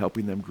others and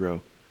helping them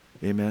grow.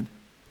 Amen?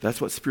 That's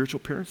what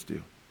spiritual parents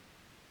do.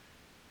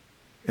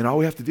 And all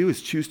we have to do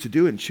is choose to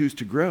do it and choose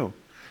to grow.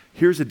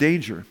 Here's a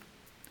danger.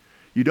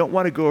 You don't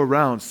want to go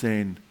around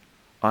saying,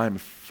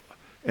 and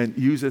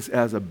use this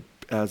as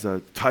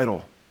a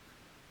title.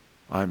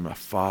 I'm a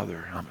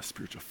father. I'm a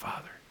spiritual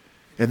father.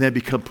 And then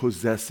become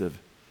possessive.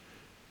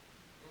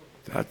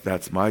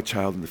 That's my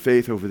child in the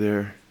faith over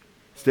there.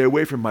 Stay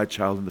away from my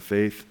child in the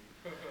faith.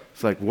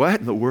 It's like, what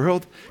in the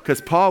world?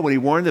 Because Paul, when he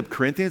warned the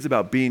Corinthians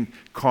about being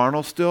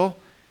carnal still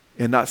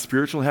and not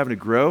spiritual and having to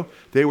grow,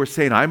 they were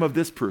saying, I'm of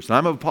this person.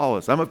 I'm of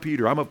Apollos. I'm of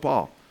Peter. I'm of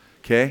Paul.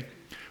 Okay?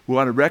 We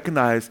want to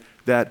recognize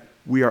that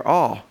we are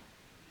all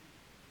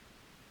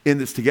in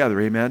this together.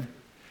 Amen?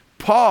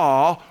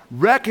 Paul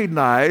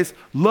recognized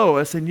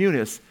Lois and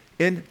Eunice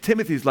in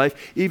Timothy's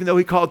life, even though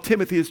he called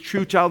Timothy his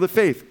true child of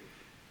faith.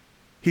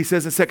 He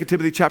says in 2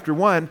 Timothy chapter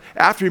 1,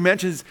 after he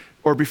mentions,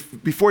 or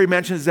before he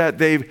mentions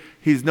that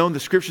he's known the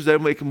scriptures that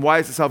will make him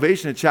wise to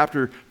salvation in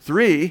chapter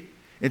 3,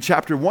 in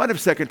chapter 1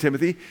 of 2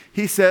 Timothy,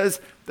 he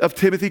says of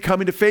Timothy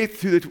coming to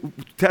faith through the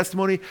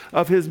testimony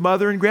of his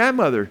mother and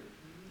grandmother,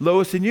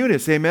 Lois and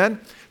Eunice, amen?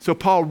 So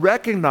Paul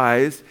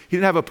recognized, he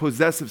didn't have a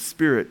possessive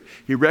spirit.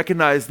 He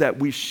recognized that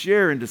we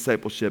share in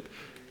discipleship,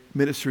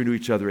 ministering to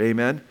each other,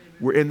 amen?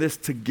 We're in this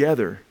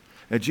together.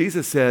 And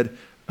Jesus said,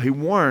 he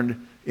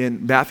warned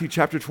in Matthew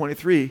chapter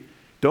 23,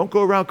 don't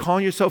go around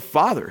calling yourself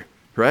father,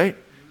 right?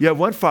 You have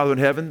one Father in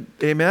heaven,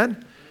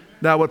 amen?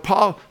 Now, when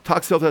Paul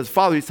talks about his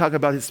father, he's talking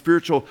about his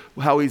spiritual,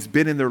 how he's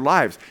been in their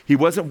lives. He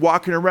wasn't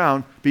walking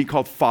around being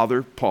called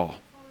Father Paul,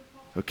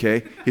 okay?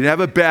 He didn't have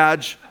a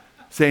badge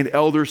saying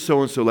elder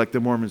so-and-so like the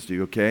Mormons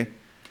do, okay?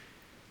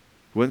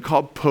 He wasn't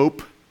called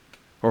Pope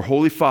or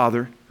Holy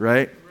Father,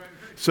 right?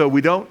 So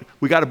we got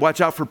to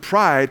watch out for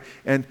pride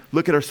and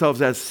look at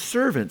ourselves as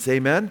servants,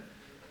 amen?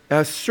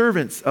 As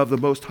servants of the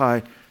Most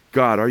High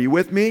God. Are you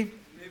with me?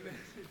 Amen.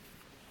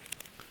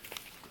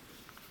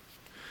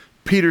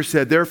 Peter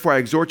said, therefore I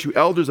exhort you,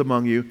 elders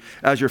among you,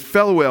 as your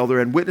fellow elder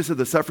and witness of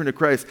the suffering of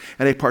Christ,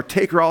 and a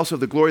partaker also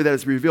of the glory that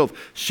is revealed.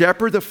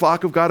 Shepherd the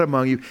flock of God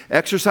among you,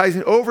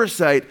 exercising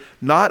oversight,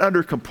 not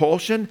under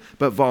compulsion,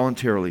 but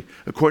voluntarily,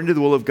 according to the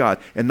will of God,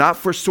 and not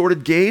for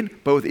sordid gain,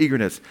 but with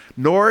eagerness,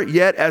 nor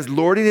yet as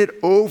lording it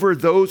over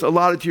those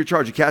allotted to your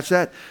charge. You catch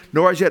that?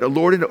 Nor as yet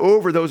lording it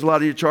over those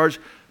allotted to your charge,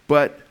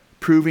 but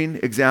proving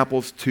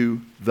examples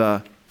to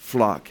the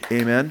flock.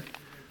 Amen?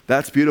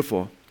 That's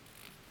beautiful.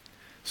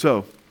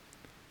 So,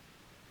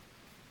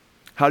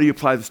 how do you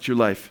apply this to your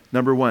life?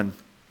 Number one,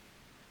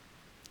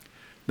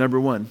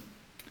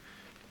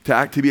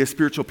 to be a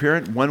spiritual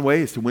parent, one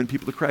way is to win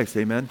people to Christ.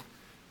 Amen?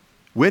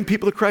 Win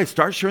people to Christ.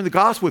 Start sharing the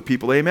gospel with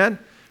people. Amen?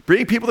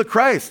 Bring people to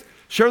Christ.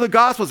 Share the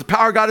gospel. It's the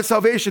power of God of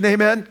salvation.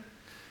 Amen?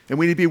 And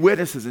we need to be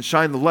witnesses and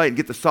shine the light and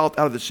get the salt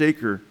out of the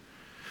shaker.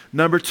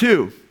 Number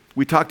two,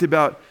 we talked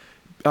about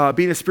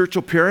being a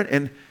spiritual parent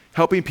and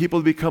helping people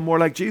to become more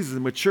like Jesus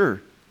and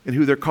mature in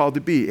who they're called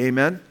to be.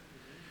 Amen?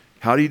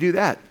 How do you do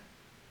that?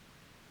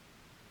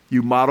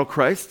 You model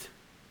Christ,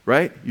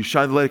 right? You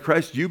shine the light of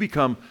Christ. You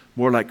become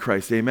more like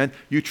Christ. Amen?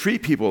 You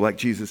treat people like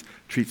Jesus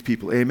treats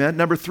people. Amen?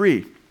 Number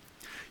three,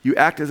 you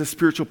act as a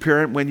spiritual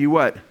parent when you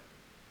what?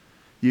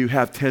 You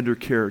have tender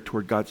care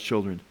toward God's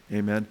children.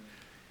 Amen?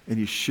 And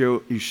you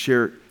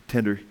share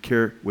tender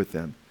care with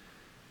them.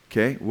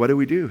 Okay? What do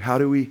we do? How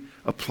do we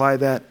apply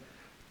that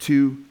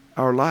to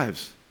our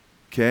lives?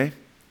 Okay?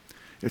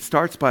 It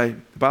starts by,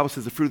 the Bible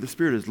says the fruit of the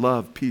Spirit is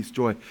love, peace,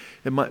 joy.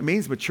 It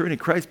means maturing in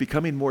Christ,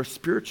 becoming more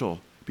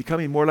spiritual,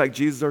 becoming more like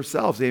Jesus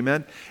ourselves,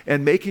 amen?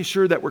 And making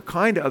sure that we're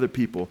kind to other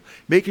people,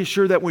 making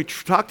sure that when we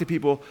talk to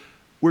people,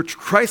 we're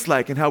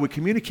Christ-like in how we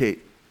communicate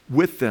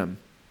with them,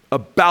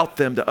 about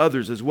them to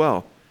others as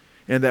well.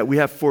 And that we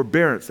have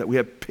forbearance, that we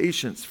have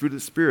patience, fruit of the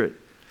Spirit.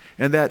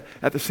 And that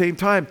at the same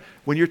time,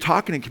 when you're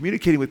talking and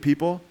communicating with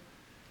people,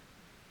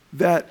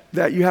 that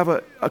you have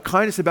a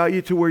kindness about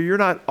you to where you're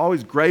not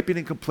always griping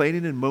and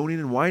complaining and moaning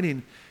and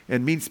whining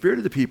and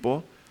mean-spirited to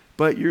people,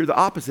 but you're the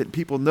opposite.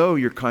 People know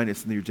your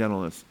kindness and your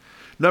gentleness.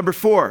 Number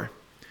four,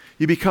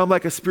 you become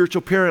like a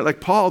spiritual parent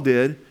like Paul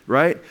did,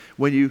 right?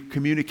 When you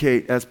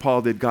communicate, as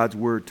Paul did, God's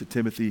word to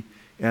Timothy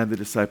and the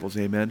disciples,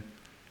 amen?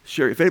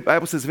 Sure, if the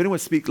Bible says, if anyone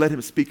speak, let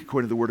him speak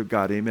according to the word of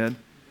God, amen?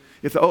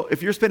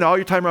 If you're spending all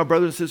your time around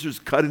brothers and sisters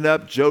cutting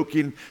up,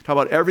 joking,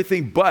 talking about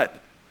everything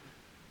but,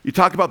 you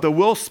talk about the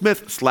Will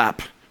Smith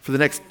slap for the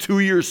next 2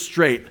 years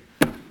straight.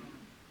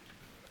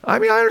 I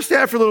mean, I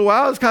understand for a little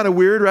while. It's kind of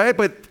weird, right?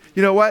 But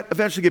you know what?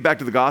 Eventually get back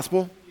to the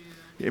gospel.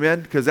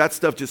 Amen? Because that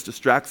stuff just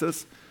distracts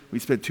us. We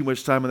spend too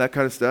much time on that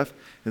kind of stuff.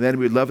 And then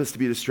we'd love us to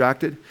be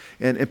distracted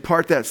and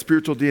impart that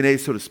spiritual DNA,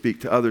 so to speak,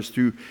 to others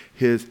through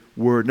his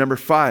word. Number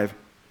five,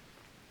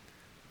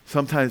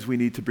 sometimes we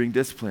need to bring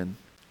discipline.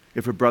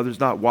 If a brother's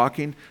not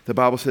walking, the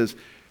Bible says,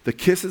 the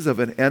kisses of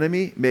an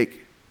enemy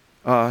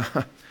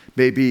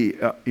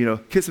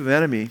kiss of an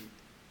enemy,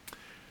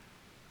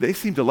 they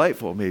seem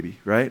delightful maybe,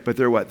 right? But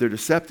they're what? They're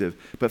deceptive.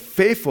 But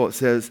faithful, it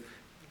says,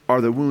 are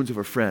the wounds of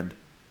a friend.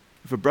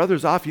 If a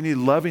brother's off, you need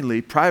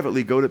lovingly,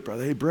 privately go to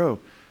brother, hey bro,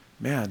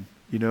 man,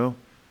 you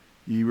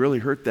really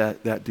hurt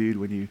that dude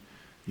when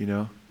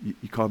you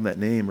called him that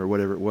name or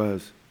whatever it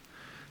was.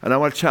 And I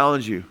want to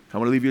challenge you. I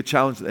want to leave you a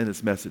challenge in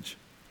this message.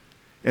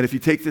 And if you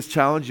take this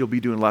challenge, you'll be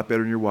doing a lot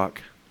better in your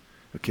walk.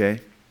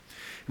 Okay?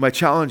 My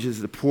challenge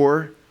is to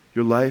pour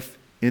your life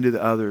into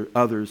the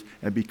others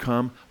and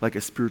become like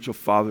a spiritual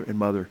father and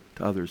mother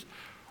to others.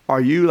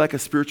 Are you like a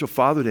spiritual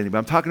father to anybody?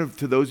 I'm talking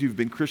to those who've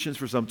been Christians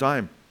for some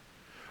time.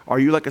 Are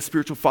you like a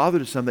spiritual father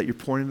to some that you're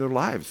pouring into their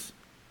lives?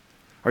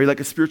 Are you like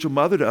a spiritual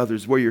mother to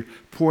others where you're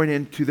pouring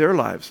into their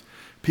lives?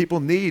 People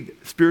need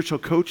spiritual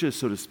coaches,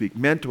 so to speak,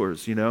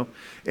 mentors,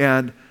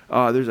 And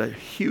there's a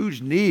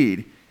huge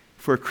need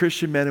for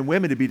Christian men and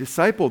women to be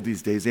discipled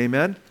these days.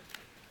 Amen?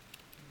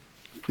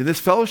 In this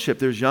fellowship,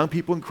 there's young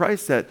people in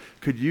Christ that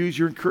could use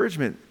your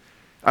encouragement.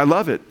 I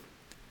love it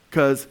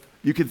because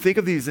you can think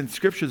of these in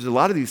scriptures, a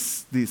lot of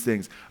these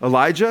things.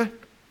 Elijah,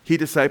 he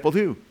discipled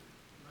who?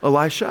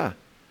 Elisha.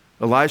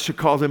 Elisha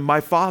called him my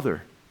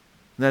father.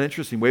 Isn't that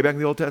interesting? Way back in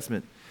the Old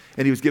Testament.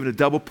 And he was given a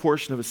double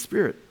portion of the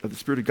Spirit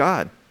of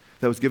God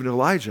that was given to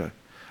Elijah.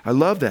 I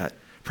love that.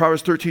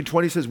 Proverbs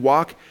 13:20 says,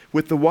 walk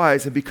with the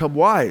wise and become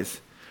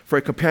wise, for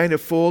a companion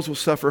of fools will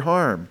suffer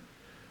harm.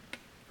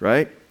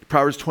 Right?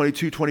 Proverbs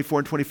 22:24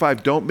 and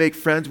 25. Don't make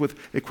friends with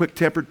a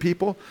quick-tempered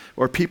people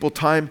or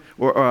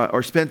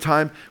spend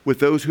time with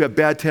those who have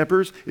bad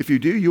tempers. If you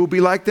do, you will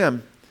be like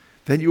them.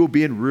 Then you will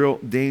be in real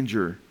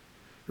danger.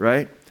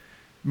 Right?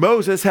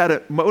 Moses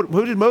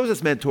who did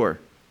Moses mentor?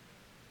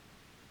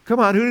 Come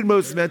on, who did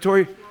Moses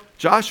mentor?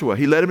 Joshua.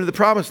 He led him to the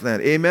promised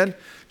land. Amen?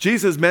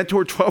 Jesus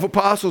mentored 12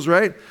 apostles,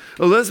 right?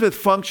 Elizabeth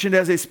functioned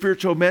as a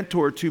spiritual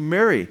mentor to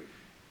Mary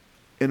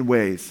in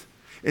ways.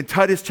 In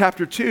Titus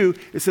chapter 2,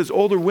 it says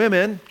older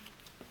women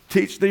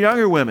teach the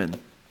younger women.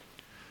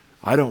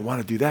 I don't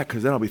want to do that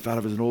because then I'll be thought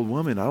of as an old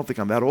woman. I don't think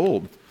I'm that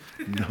old.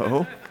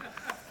 No.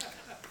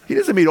 He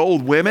doesn't mean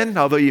old women,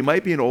 although you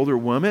might be an older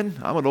woman.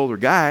 I'm an older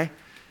guy.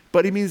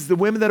 But he means the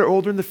women that are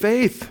older in the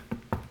faith.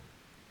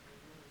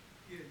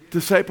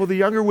 Disciple the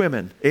younger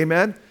women.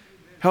 Amen?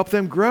 Help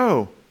them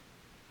grow.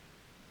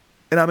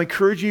 And I'm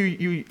encouraging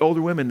you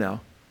older women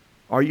now.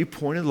 Are you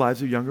pouring in the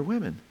lives of younger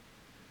women?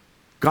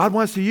 God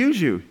wants to use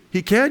you.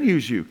 He can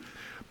use you.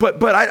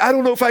 But I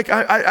don't know if I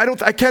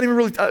can't even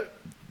really,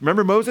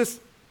 remember Moses?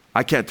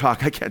 I can't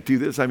talk. I can't do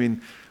this. I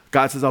mean,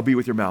 God says, I'll be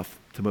with your mouth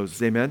to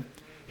Moses. Amen?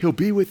 He'll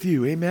be with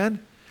you.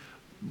 Amen?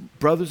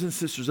 Brothers and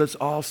sisters, let's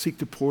all seek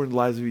to pour in the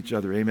lives of each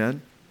other.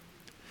 Amen?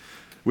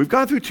 We've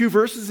gone through 2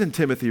 verses in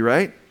Timothy,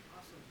 right?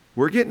 Awesome.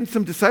 We're getting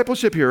some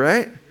discipleship here,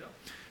 right? Yep.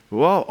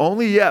 Well,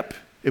 only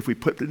if we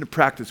put into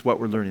practice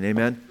what we're learning.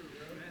 Amen?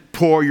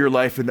 Pour your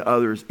life into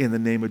others in the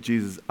name of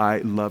Jesus. I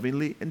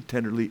lovingly and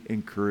tenderly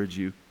encourage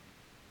you.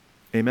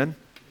 Amen?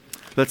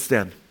 Let's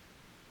stand.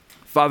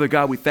 Father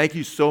God, we thank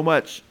you so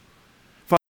much